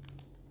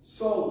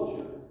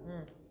soldier.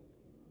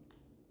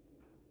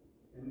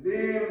 And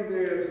then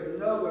there's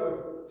another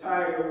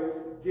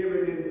title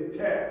given in the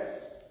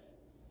text,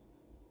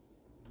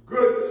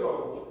 good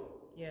soldier.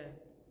 Yeah.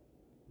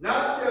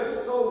 Not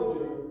just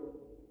soldier,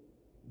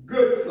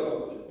 good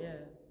soldier. Yeah.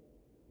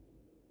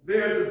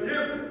 There's a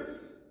difference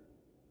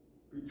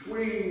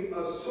between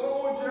a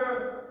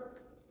soldier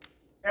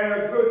and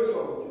a good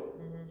soldier.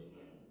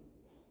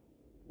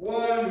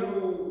 One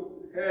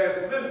who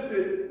has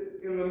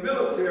enlisted in the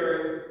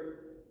military,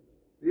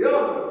 the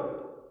other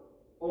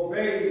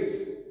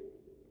obeys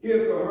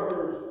his or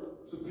her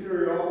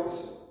superior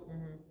officer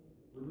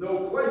with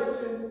no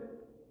question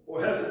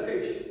or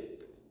hesitation.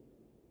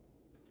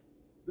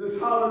 This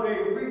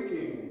holiday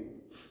weekend,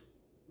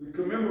 we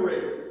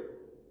commemorate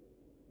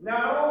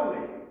not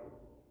only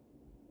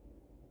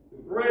the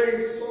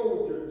brave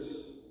soldiers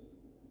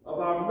of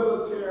our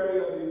military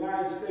of the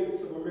United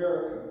States of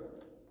America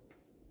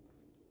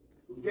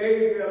who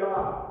gave their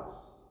lives,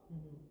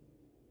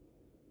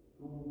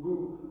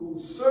 who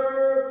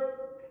served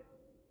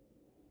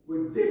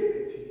with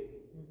dignity,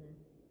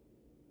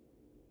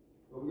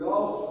 but we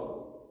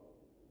also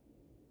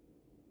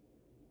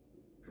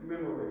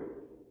commemorate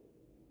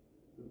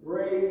the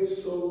brave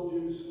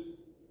soldiers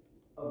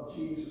of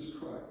Jesus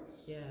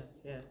Christ. Yeah,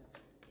 yeah.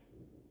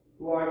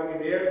 Who are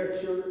in every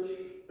church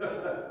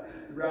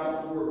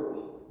throughout the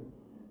world.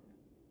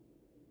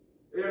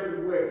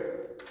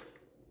 Everywhere.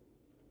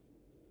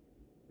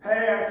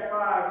 Past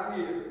 5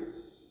 years,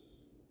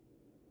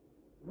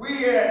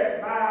 we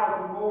at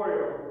Miles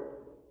Memorial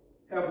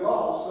have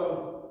lost some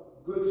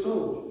good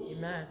soldiers.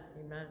 Amen.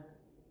 Amen.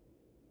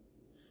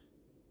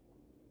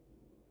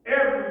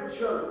 Every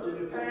church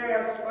in the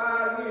past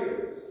 5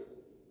 years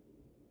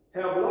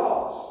have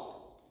lost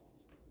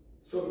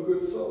some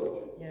good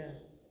soldiers. Yeah.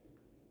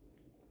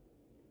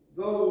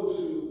 Those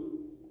who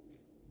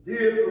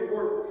did the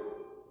work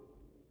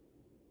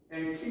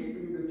and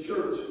keeping the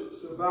church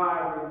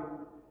surviving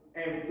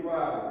and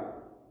thriving.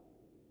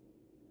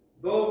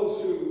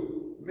 Those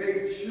who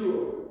made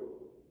sure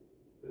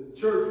the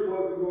church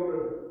wasn't going to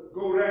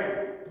go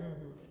down.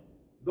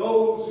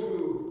 Those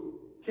who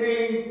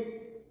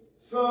came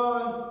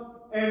sun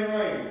and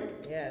rain,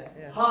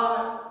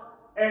 hot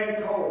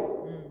and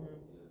cold,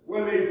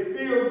 where they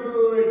feel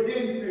good,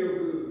 didn't feel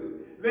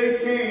good. They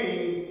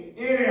came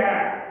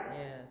anyhow.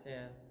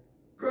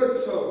 Good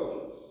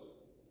soldiers.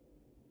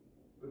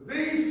 But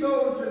these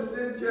soldiers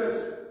didn't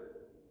just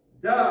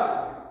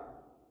die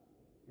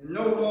and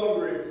no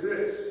longer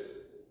exist,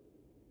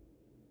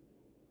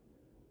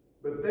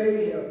 but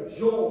they have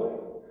joined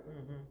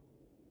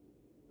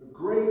the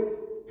great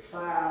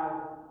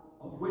cloud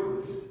of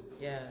witnesses.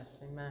 Yes,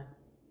 amen.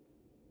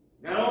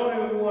 Not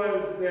only the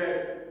ones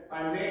that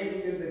are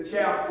named in the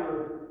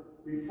chapter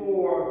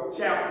before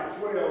chapter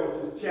 12,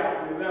 which is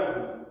chapter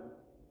 11,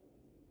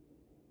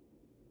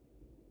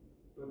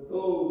 but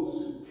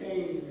those who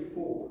came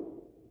before,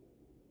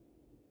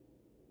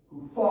 who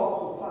fought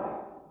the fight,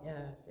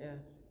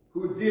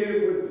 who did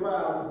it with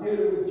pride, who did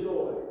it with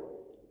joy.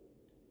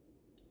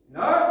 And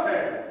our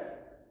task,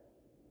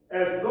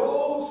 as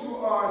those who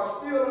are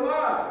still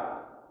alive,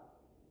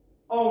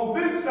 on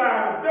this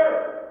side of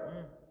dirt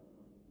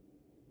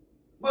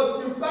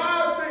must do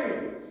 5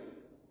 things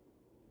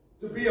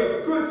to be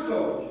a good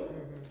soldier.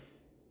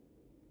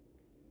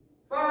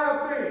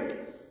 5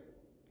 things.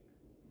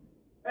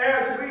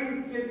 As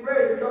we get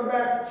ready to come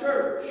back to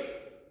church,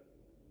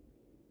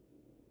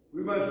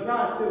 we must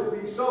not just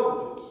be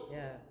soldiers.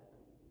 Yeah.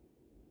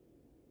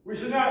 We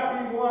should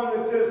not be one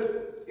that just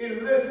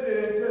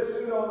enlisted and just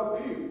sit on the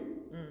pew.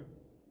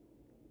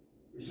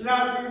 We should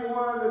not be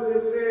one that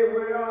just say,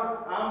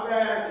 well, I'm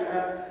back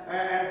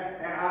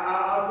and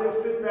I'll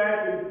just sit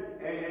back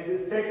and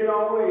just take it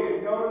all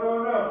in. No,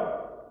 no,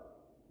 no.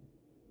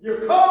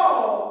 You're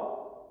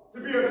called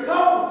to be a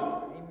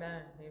soldier.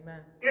 Amen.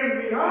 Amen. In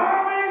the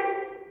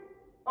army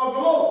of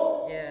the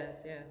Lord.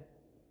 Yes, yes.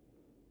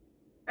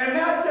 And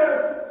not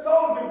just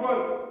soldier,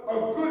 but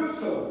a good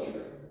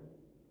soldier.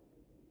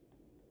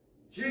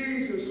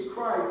 Jesus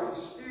Christ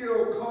is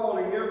still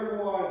calling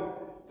everyone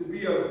to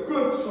be a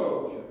good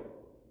soldier.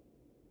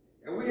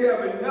 And we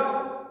have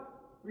enough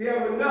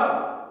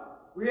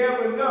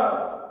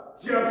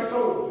just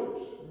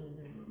soldiers.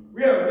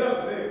 We have enough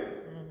of them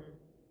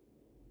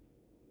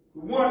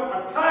who want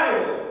a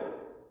title,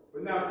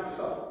 but not to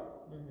suffer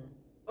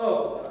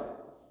of the title.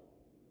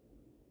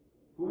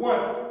 Who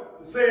want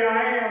to say,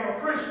 I am a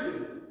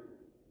Christian,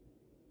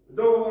 but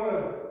don't want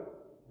to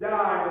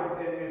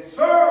die and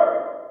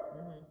serve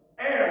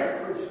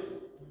as a Christian.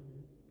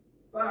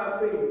 5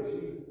 things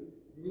you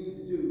need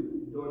to do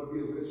in order to be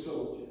a good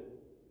soldier.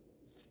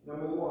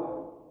 Number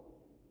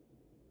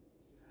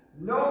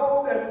 1,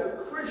 know that the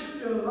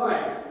Christian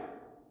life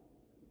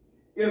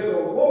is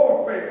a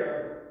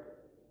warfare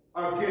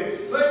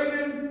against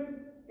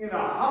Satan in a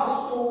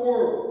hostile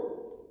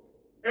world.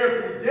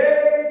 Every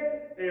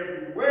day,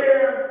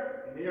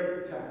 everywhere, and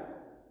every time.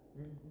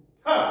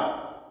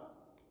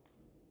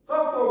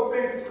 Some folks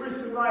think the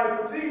Christian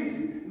life is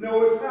easy.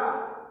 No, it's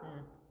not.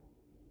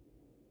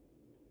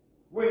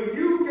 When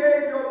you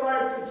gave your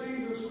life to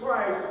Jesus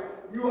Christ,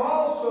 you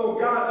also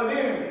got an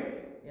enemy.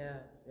 Yeah,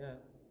 yeah.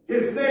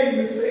 His name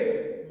is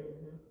Satan.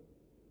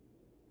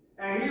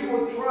 And he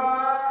will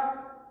try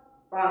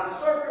by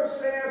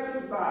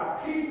circumstances, by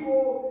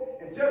people,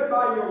 and just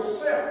by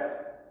yourself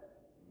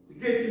to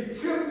get you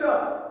tripped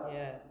up,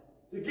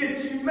 to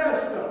get you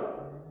messed up,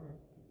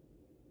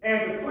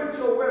 and to put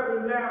your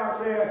weapon down and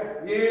say,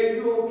 yeah,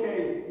 you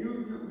okay.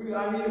 I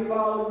need to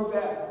follow you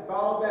back.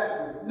 Follow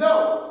back.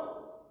 No.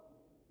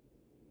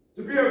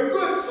 To be a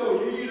good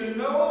soldier, you need to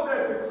know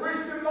that the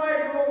Christian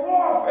life is a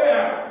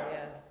warfare.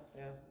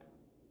 Yeah.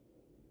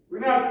 We're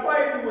not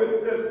fighting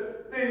with this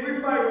thing. We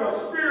fight with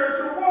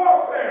spiritual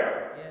warfare.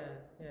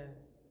 Yes.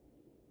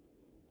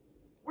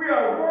 We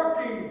are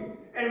working,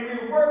 and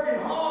we're working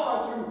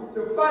hard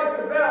to fight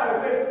the battle.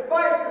 Say,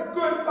 fight the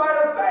good fight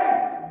of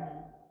faith.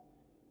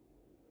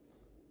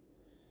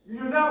 You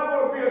do not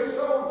want to be a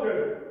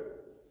soldier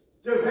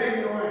just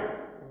hanging around.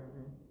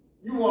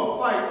 You want to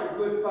fight the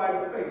good fight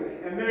of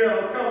faith. And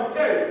they'll come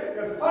tell you,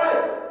 let's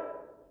fight.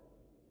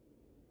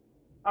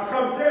 I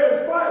come tell you,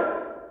 let's fight.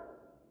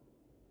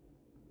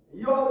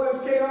 You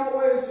can't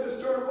always just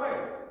turn away.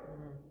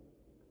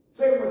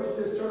 Say what you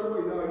just turn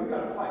away. No, you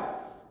got to fight.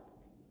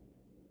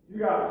 You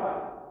got to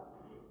fight.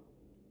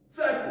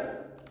 Second,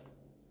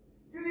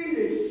 you need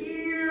to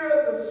hear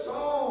the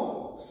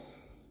songs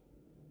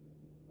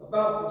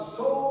about the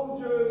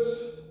soldiers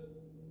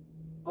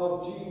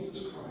of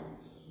Jesus Christ.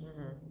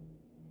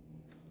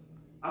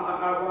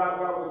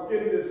 I was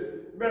getting this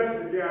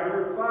message there. I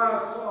heard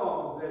 5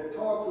 songs that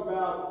talks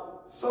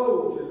about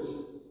soldiers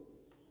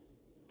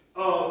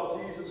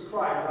of Jesus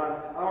Christ.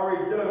 I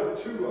already done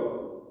 2 of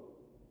them.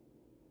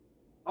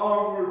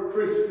 Onward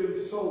Christian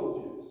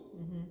soldiers.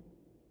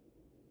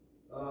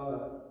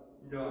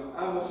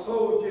 I'm a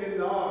soldier in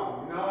the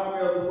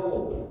army of the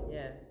Lord.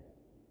 Yes.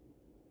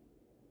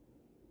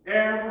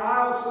 Am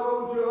I a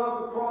soldier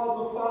of the cross,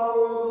 a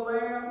follower of the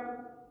Lamb?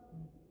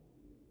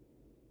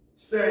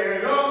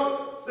 Stand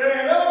up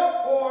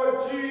for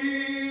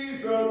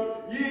Jesus,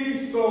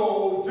 ye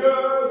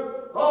soldiers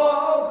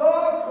of the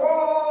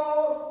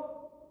cross.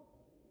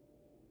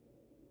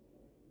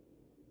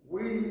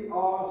 We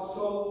are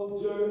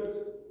soldiers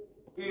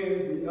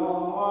in the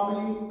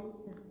army.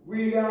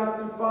 We got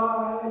to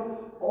fight,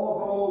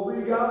 although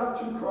we got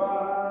to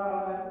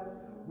cry.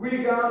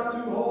 We got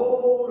to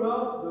hold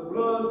up the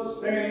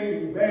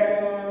blood-stained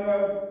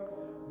banner.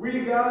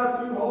 We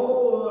got to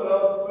hold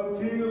up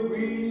until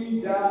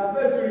we die.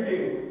 Let's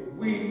begin.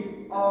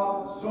 We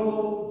are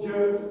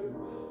soldiers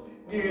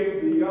in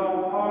the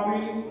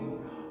army.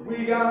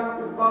 We got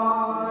to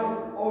fight,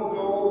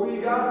 although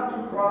we got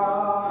to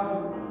cry.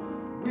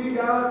 We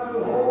got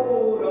to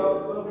hold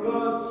up the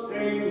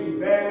blood-stained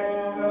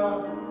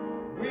banner.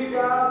 We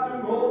got to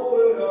hold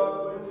it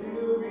up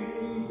until we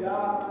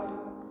die.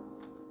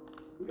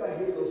 We got to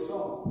hear those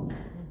songs.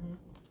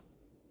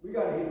 We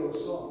got to hear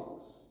those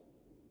songs.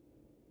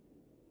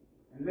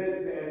 And then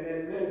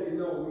let you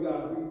know we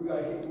got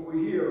when we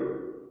hear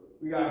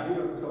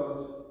because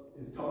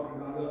it's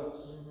talking about us.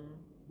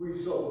 We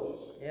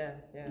soldiers. Yeah.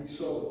 We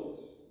soldiers.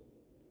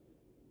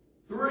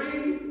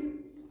 3,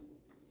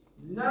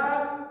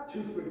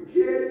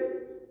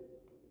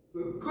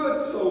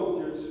 good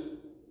soldiers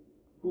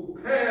who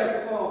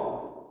passed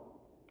on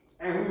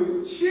and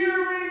who is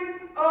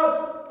cheering us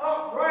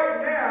up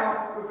right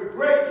now with a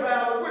great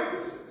cloud of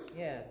witnesses.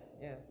 Yes,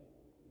 yes.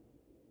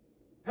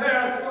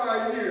 Past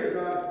 5 years,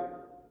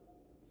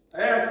 I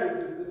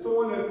asked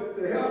someone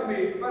to help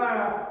me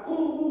find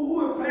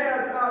who had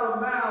passed out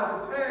of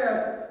miles the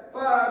past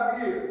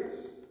 5 years.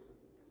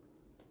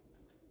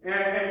 And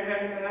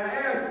I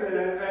asked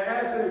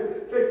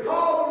them, they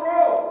call the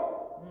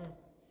roll.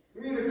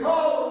 We need to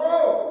call the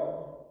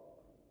roll.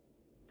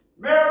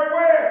 Mary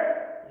Webb.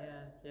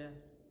 Yes, yes.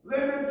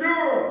 Linda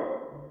Durham.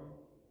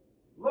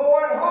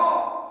 Lloyd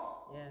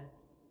Hawks. Yes.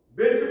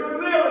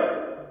 Benjamin Lilly.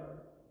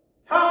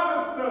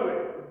 Thomas Lilly.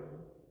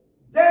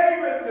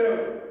 David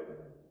Lilly.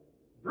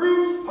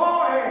 Bruce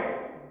Parham.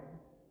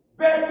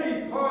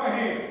 Becky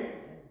Parham.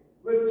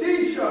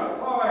 Letitia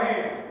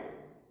Parham.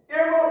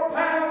 Emma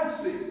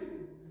Pouncey.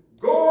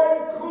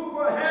 Gordon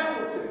Cooper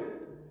Hamilton.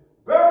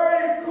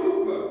 Barry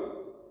Cooper.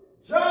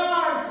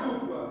 John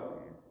Cooper.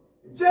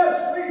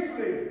 Just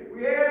recently,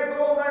 we had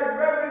those like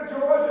Reverend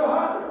Georgia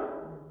Hunter.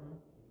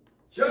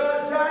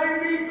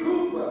 Johnny Lee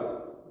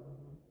Cooper.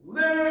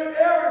 Leonard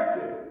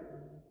Arrington.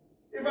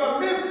 If I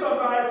miss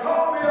somebody,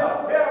 call me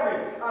up. Tell me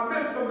I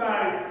missed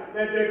somebody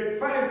that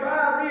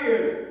 5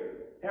 years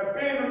have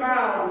been to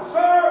miles and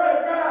served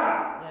at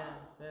God. Yes,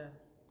 yes.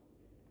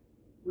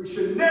 We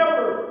should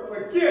never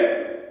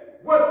forget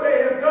what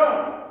they have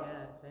done.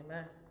 Yes,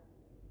 amen.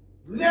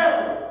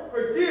 Never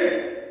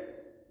forget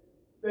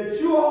that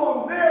you are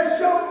on their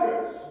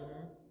shoulders.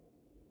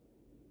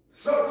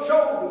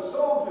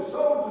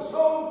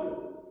 Soldier.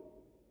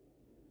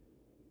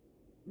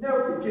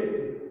 Never forget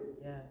them.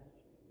 Yes.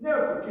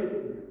 Never forget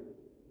them.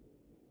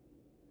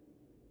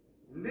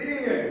 And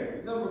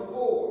then, number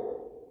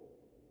 4,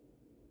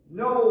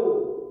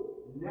 know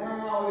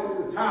now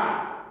is the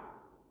time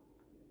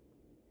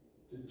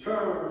to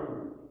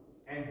turn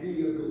and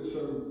be a good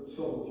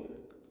soldier.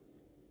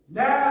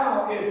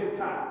 Now is the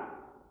time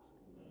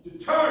to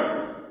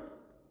turn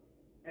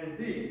and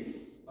be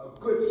a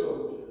good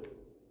soldier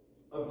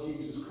of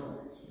Jesus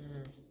Christ,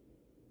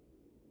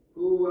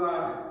 who I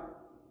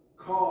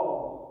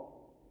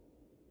call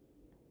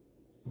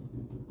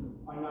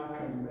are not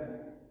coming back.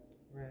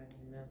 Right,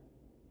 amen.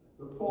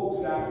 The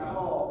folks that I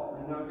call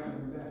are not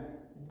coming back.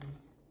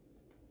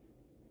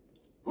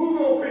 Who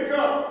will pick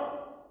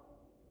up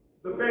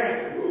the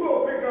banner? Who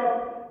will pick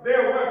up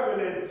their weapon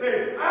and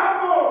say, I'm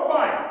going to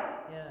fight?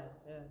 Yes,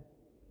 yes.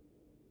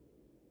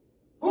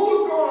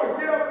 Who's going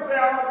to get up and say,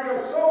 I'm going to be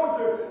a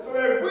soldier so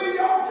that when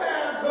your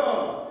time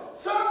comes,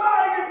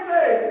 somebody can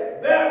say,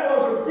 that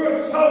was a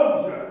good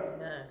soldier.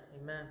 Amen,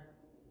 amen.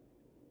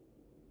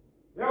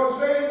 They don't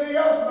say anything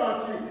else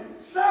about you.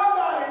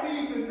 Somebody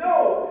needs to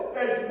know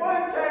that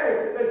one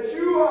time that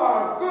you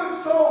are a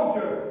good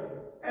soldier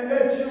and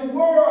that you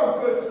were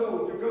a good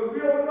soldier, because we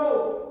don't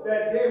know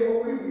that day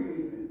when we be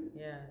leaving.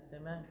 Yes,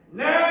 amen.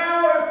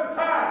 Now is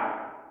the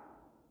time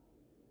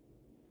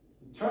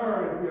to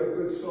turn and be a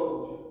good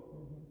soldier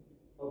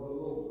of the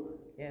Lord.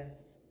 Yes.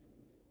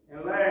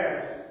 And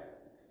last,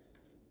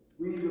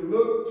 we need to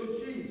look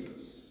to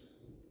Jesus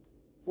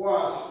for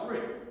our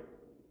strength,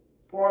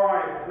 for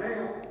our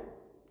example,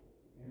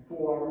 and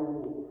for our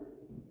reward.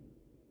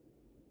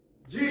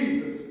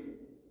 Jesus,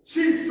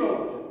 chief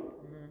soldier.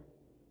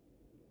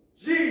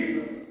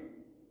 Jesus,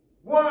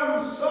 one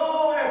who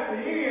saw at the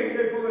end,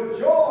 said, for the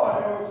joy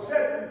that was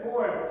set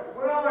before him,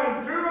 when I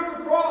endured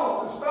the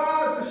cross,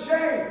 despised the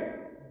shame.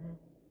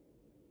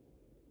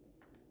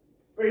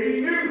 But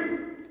he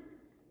knew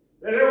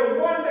that there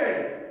was one day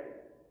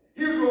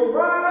he would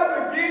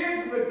rise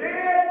again from the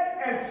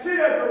dead and sit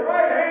at the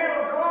right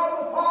hand of God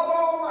the Father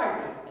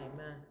Almighty.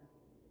 Amen.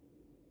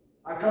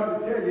 I come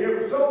to tell you,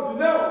 every soldier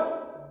know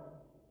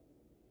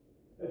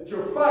that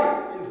your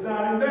fight is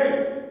not in vain.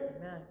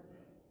 Amen.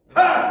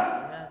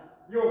 Ha! Amen.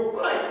 Your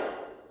fight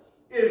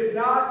is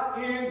not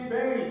in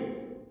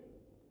vain.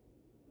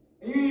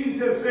 And you need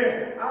to just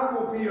say, I'm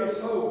going to be a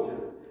soldier.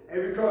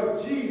 And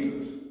because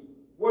Jesus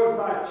was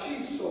my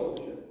chief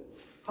soldier,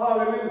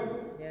 hallelujah.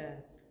 Yes.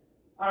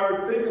 I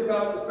would think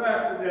about the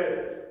fact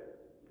that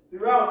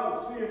throughout the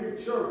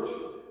CME Church,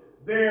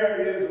 there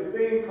is a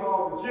thing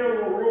called the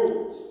General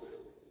Rules.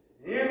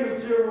 In the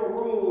General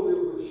Rules,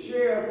 it was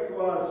shared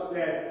for us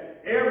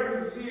that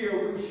every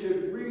year we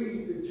should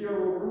read the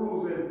General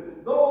Rules,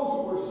 and those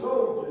who were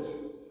soldiers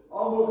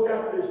almost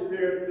got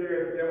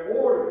their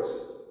orders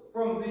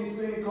from these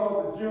things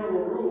called the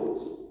General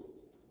Rules.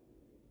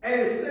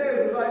 And it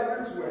says it like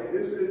this way.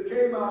 It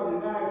came out of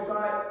the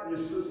United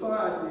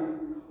Societies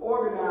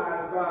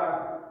organized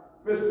by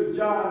Mr.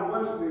 John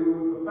Wesley, who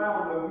was the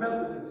founder of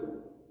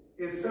Methodism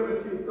in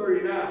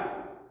 1739.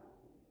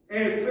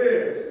 And it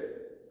says,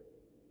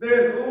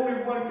 there's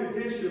only one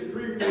condition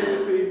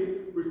previously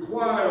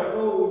required of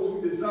those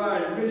who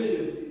desire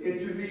admission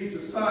into these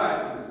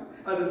societies,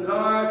 a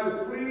desire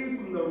to flee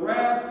from the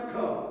wrath to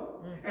come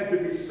and to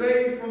be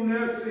saved from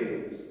their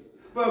sins.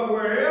 But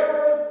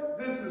wherever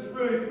this is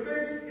really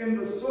fixed in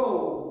the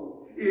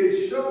soul, it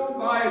is shown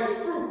by its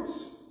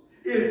fruits.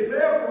 It is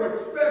therefore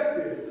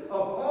expected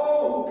of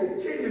all who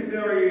continue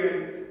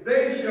therein,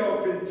 they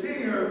shall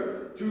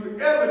continue to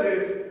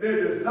evidence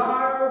their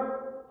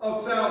desire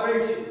of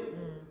salvation.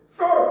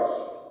 First,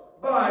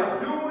 by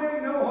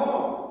doing no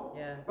harm,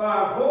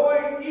 by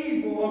avoiding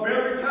evil of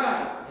every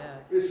kind,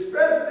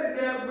 especially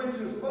that which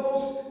is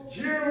most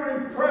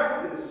jeering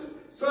practice,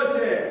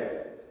 such as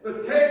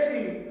the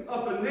taking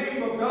of the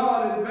name of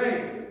God in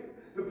vain,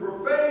 the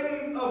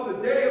profaning of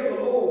the day of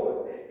the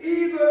Lord,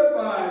 either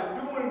by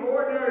doing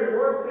ordinary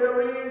work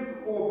therein,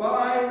 or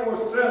buying or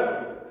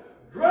selling,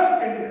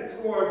 drunkenness,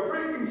 or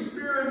drinking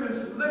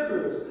spirituous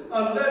liquors,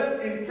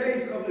 unless in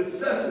case of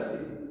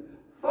necessity,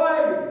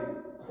 fighting,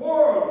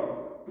 quarreling,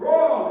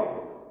 brawling,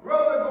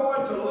 brother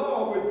going to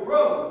law with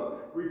brother,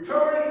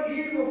 returning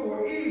evil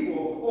for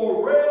evil,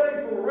 or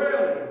railing for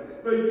railing,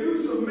 the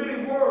use of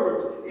many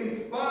words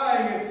in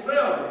buying and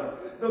selling,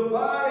 the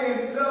buying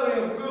and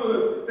selling of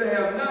goods that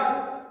have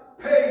not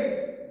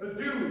paid the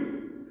duty,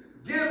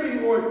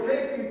 giving or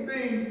taking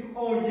things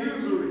on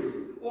usury,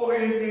 or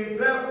in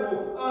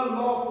example,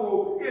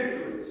 unlawful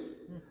interest,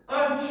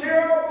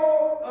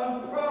 uncharitable,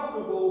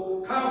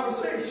 unprofitable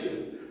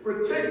conversations,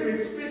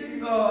 particularly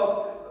speaking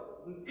of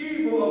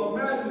evil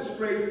of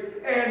magistrates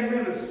and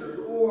ministers,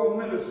 or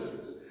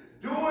ministers,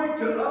 doing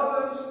to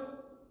others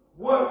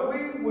what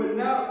we would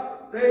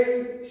not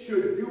they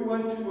should do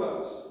unto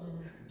us,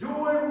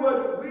 doing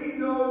what we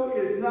know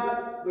is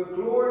not the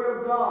glory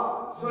of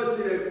God, such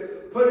as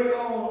putting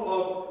on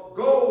of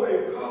gold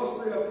and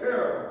costly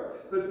apparel,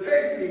 the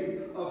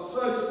taking of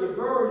such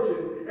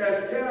diversion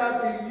as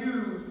cannot be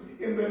used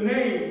in the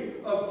name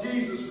of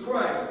Jesus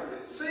Christ,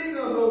 sing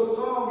of those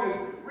songs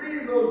and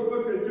read those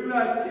books that do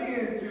not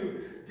tend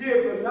to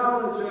give the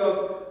knowledge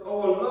of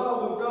or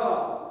love of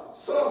God,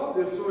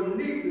 softness or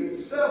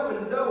neatness,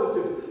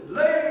 self-indulgence,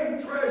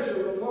 laying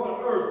treasure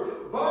upon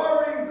earth,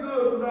 borrowing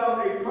goods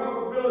without a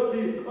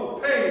probability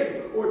of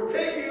paying, or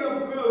taking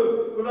up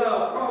goods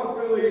without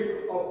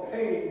probability of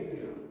paying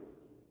them.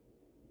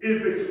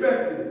 It is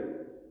expected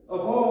of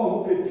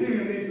all who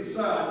continue in these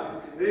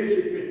societies, they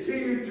should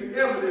continue to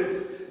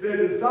evidence their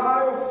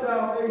desire of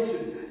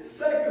salvation.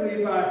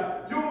 Secondly,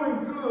 by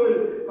doing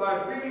good,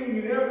 by being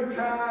in every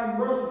kind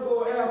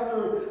merciful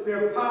after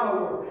their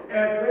power,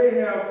 as they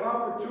have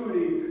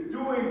opportunity,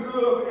 doing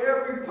good of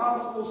every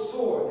possible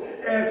sort,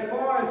 as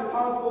far as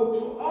possible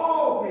to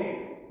all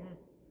men,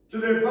 to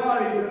their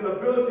bodies and the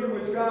ability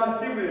which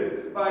God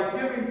given, by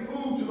giving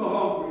food to the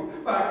hungry,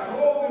 by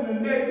clothing the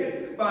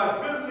naked, by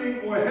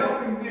visiting or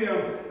helping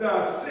them that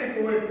are sick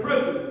or in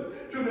prison,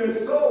 to their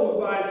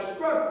souls by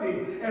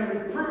instructing and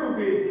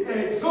reproving and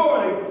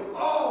exhorting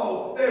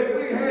all that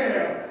we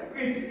have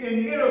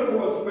in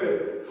intercourse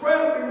with,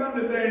 trampling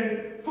under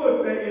their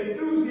foot the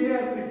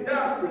enthusiastic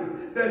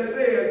doctrine that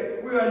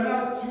says we are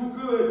not too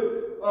good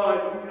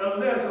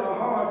unless our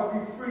hearts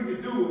be free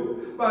to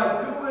do it,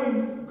 by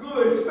doing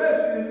good,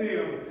 especially to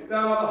them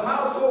that are the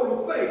household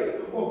of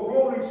faith, or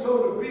growing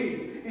so to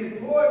be,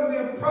 employing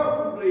them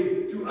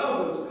profitably to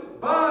others,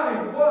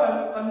 buying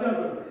one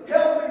another,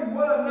 helping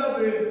one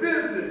another in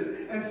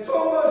business, and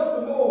so much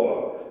the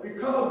more,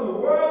 because the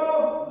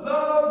world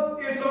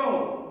loved its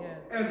own,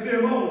 and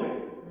them only.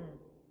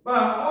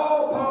 By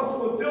all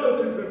possible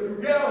diligence and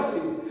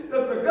frugality,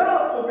 that the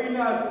gospel be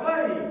not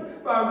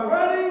blamed, by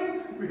running,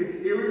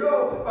 here we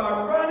go,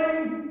 by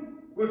running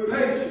with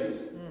patience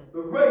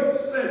the race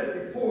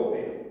set before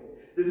them,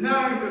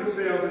 denying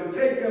themselves and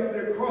taking up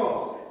their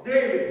cross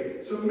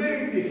daily,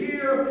 submitting to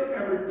hear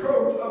and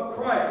reproach of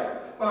Christ,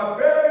 by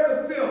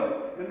bearing the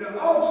filth and the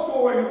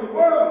offscoring of the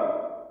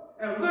world,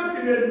 and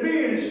looking at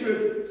men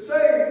should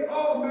say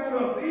all manner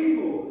of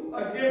evil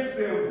against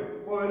them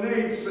for the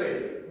name's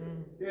sake.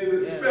 It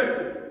is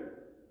expected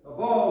of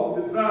all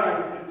who desire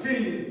to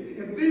continue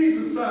in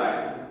these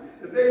societies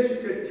that they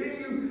should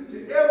continue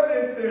to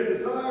evidence their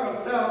desire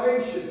of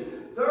salvation.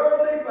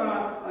 Thirdly,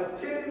 by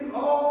attending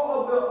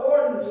all of the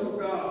ordinances of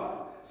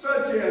God,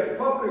 such as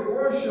public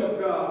worship of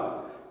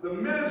God, the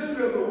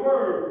ministry of the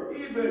word,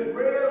 either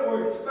read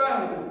or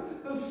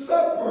expounded, the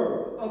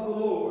supper of the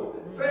Lord,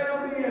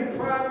 family and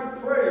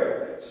private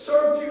prayer,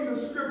 searching the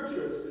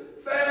scriptures,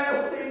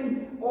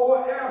 fasting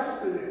or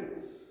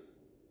abstinence.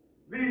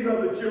 These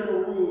are the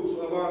general rules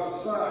of our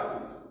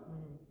societies,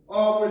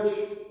 all which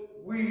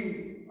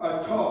we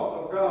are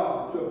taught of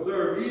God to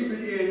observe,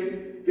 even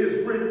in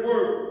his written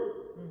word,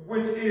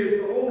 which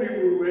is the only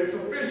rule and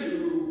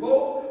sufficient rule.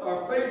 Both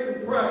are faith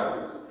and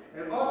practice.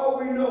 And all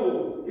we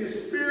know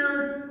is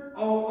spirit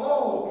on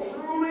all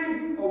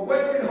truly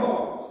awakened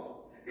hearts.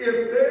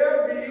 If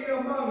there be any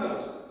among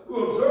us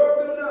who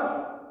observe them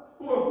not,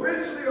 who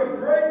eventually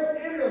breaks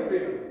any of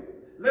them,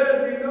 let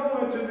it be known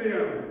unto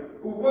them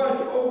who watch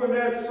over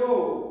that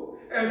soul,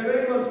 as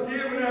they must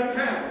give an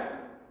account.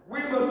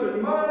 We must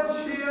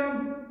admonish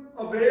him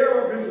of the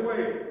error of his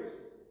ways.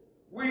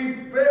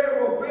 We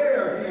will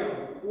bear him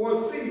for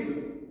a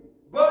season.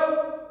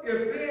 But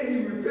if then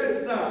he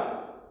repents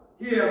not,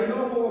 he have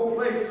no more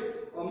place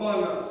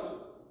among us.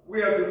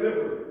 We have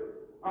delivered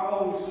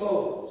our own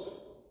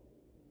souls.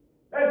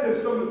 That's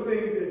just some of the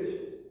things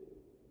that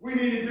we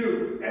need to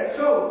do as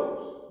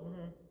soldiers.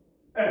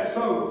 As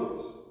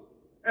soldiers.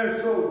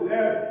 As soldiers.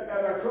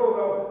 As I close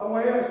out, I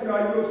want to ask you,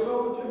 are you a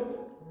soldier?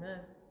 Amen.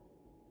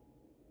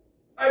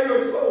 Are you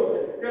a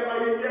soldier? Yeah, are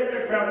you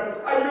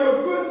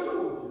a good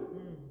soldier?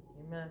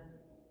 Amen.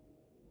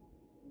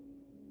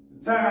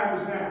 The time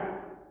is now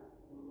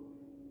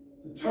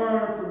to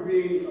turn from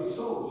being a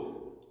soldier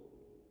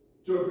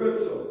to a good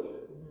soldier.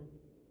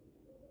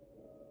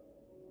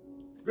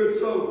 Good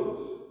soldiers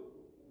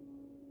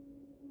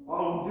are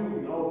on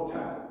duty all the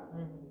time.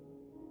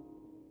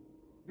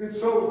 Good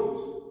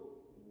soldiers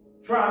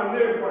try to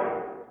live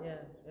right,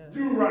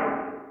 do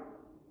right,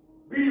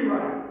 be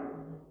right.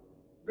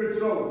 Good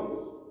soldiers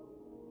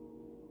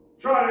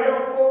try to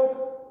help folk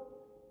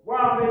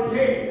while they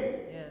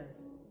can.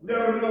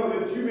 Never know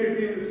that you may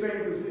be in the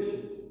same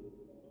position.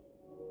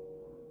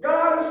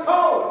 God is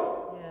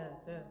calling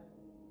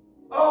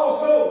all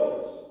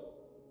soldiers.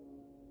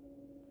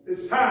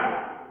 It's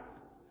time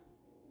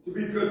to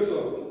be good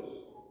soldiers.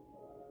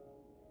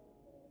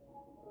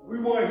 We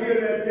want to hear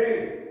that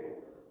day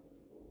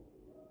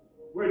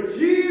where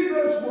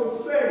Jesus will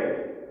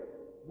say,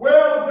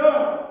 well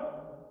done,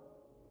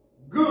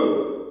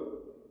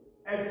 good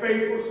and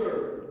faithful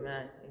servant.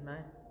 Amen.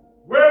 Amen.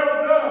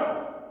 Well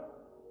done,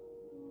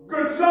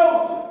 good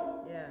soldier.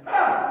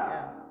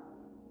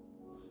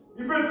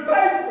 You've been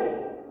faithful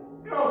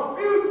in a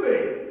few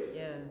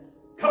things.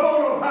 Come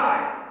on up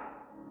high.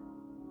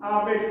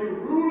 I'll make you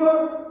ruler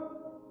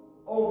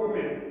over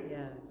many.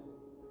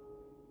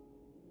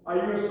 Are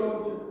you a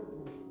soldier?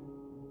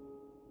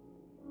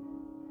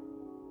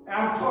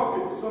 I'm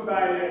talking to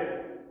somebody that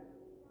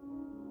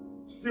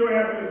still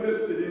haven't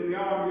enlisted in the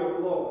army of the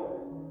Lord.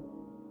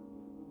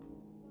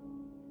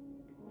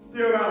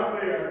 Still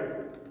out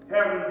there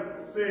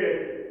haven't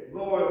said,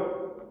 Lord,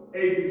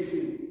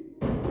 ABC.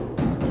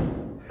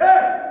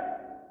 Hey!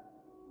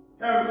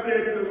 Haven't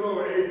said to the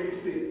Lord, ABC.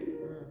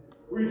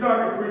 We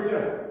talking,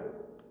 preacher?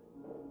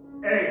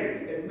 A,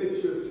 admit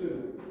you're a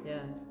sinner.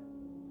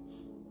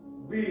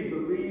 B,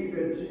 believe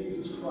that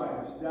Jesus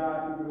Christ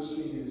died for your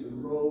sins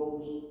and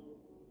rose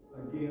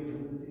again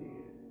from the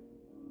dead.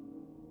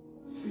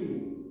 C,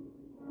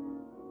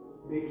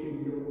 make him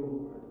your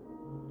Lord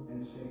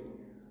and Savior.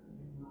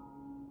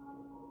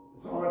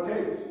 That's all it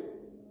takes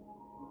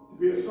to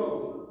be a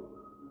soldier.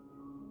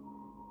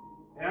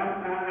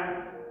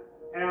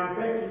 And I'm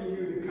begging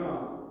you to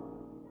come.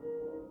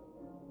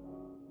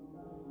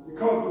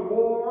 Because the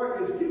war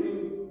is getting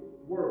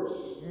worse.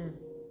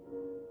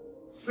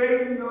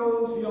 Satan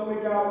knows he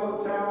only got a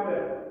little time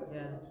left.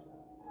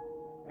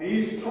 And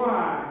he's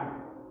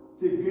trying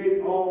to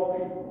get all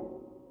people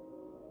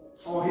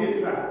on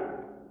his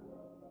side.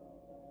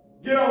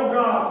 Get on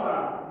God's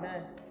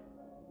side.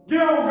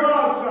 Get on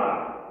God's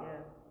side.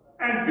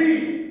 And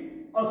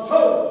be a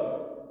soldier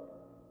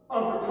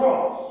of the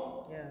cross.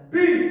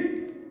 Be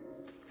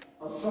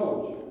a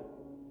soldier.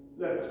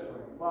 Let us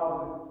pray.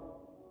 Father,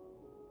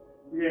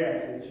 we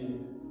ask that you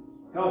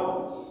help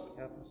us.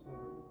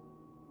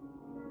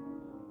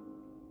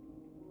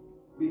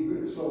 Be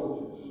good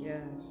soldiers.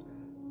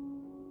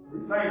 We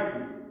thank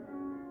you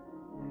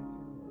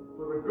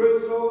for the good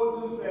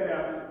soldiers that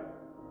have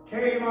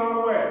came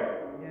our way.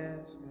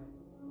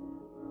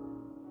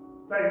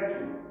 Thank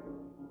you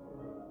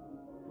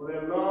for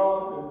their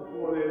love and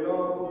for their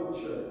love for the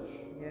church.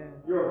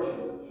 Your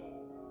church.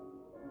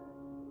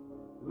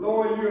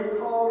 Lord, you have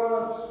called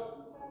us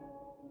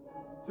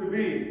to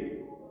be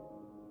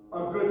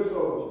a good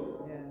soldier.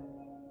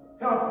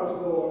 Help us,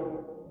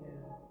 Lord,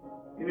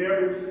 in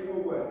every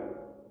single way.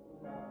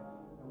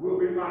 And we'll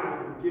be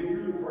mindful to give you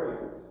the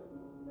praise,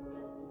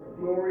 the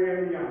glory,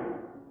 and the honor.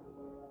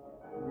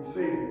 And we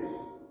say this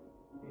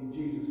in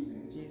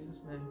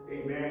Jesus' name.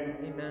 Amen.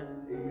 Amen.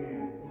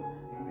 Amen.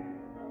 Amen.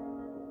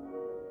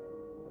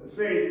 Let's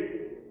say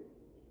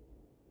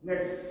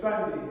next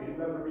Sunday at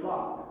 11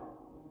 o'clock,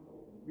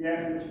 we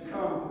ask that you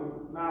come to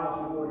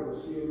Memorial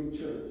CME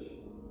Church,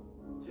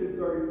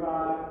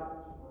 1035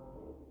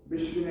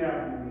 Michigan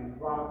Avenue in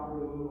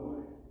Rockford,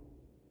 Illinois.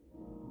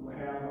 We'll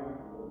have our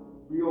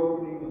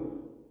reopening of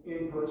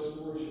in-person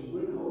worship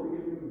with Holy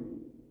Communion.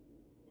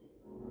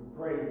 We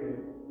pray that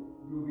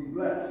you'll be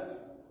blessed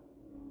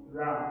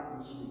throughout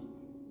this week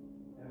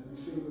as we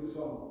sing the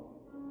song.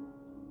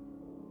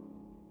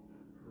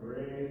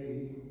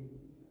 Praise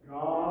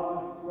God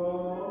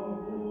from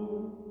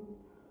whom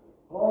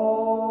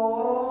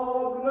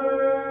all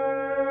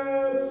blessings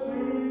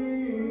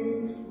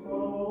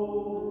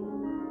flow.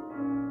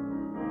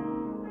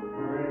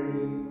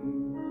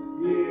 Praise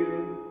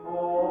Him,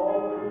 all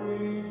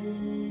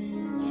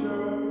creatures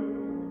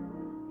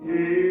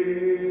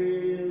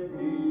here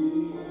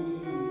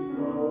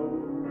below.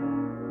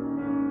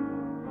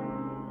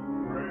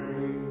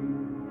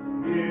 Praise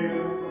Him,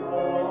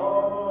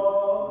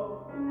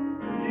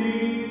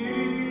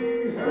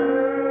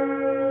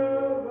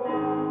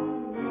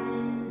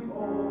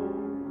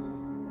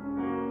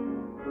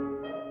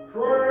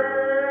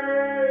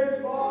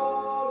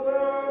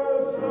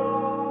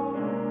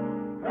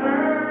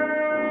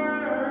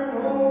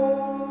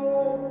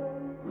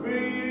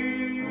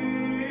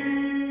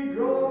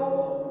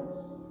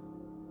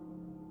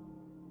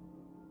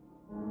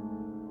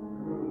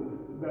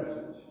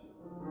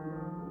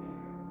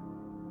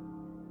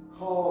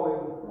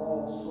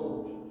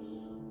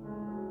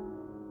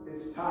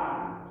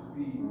 strive to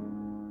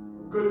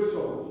be good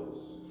soldiers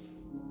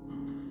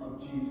of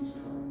Jesus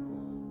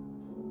Christ.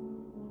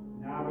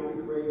 Now may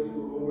the grace of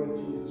the Lord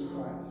Jesus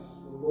Christ,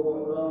 the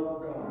Lord, love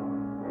of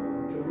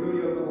God, the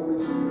communion of the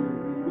Holy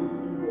Spirit be with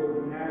you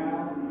both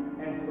now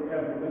and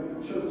forever.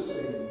 Let the church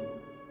say,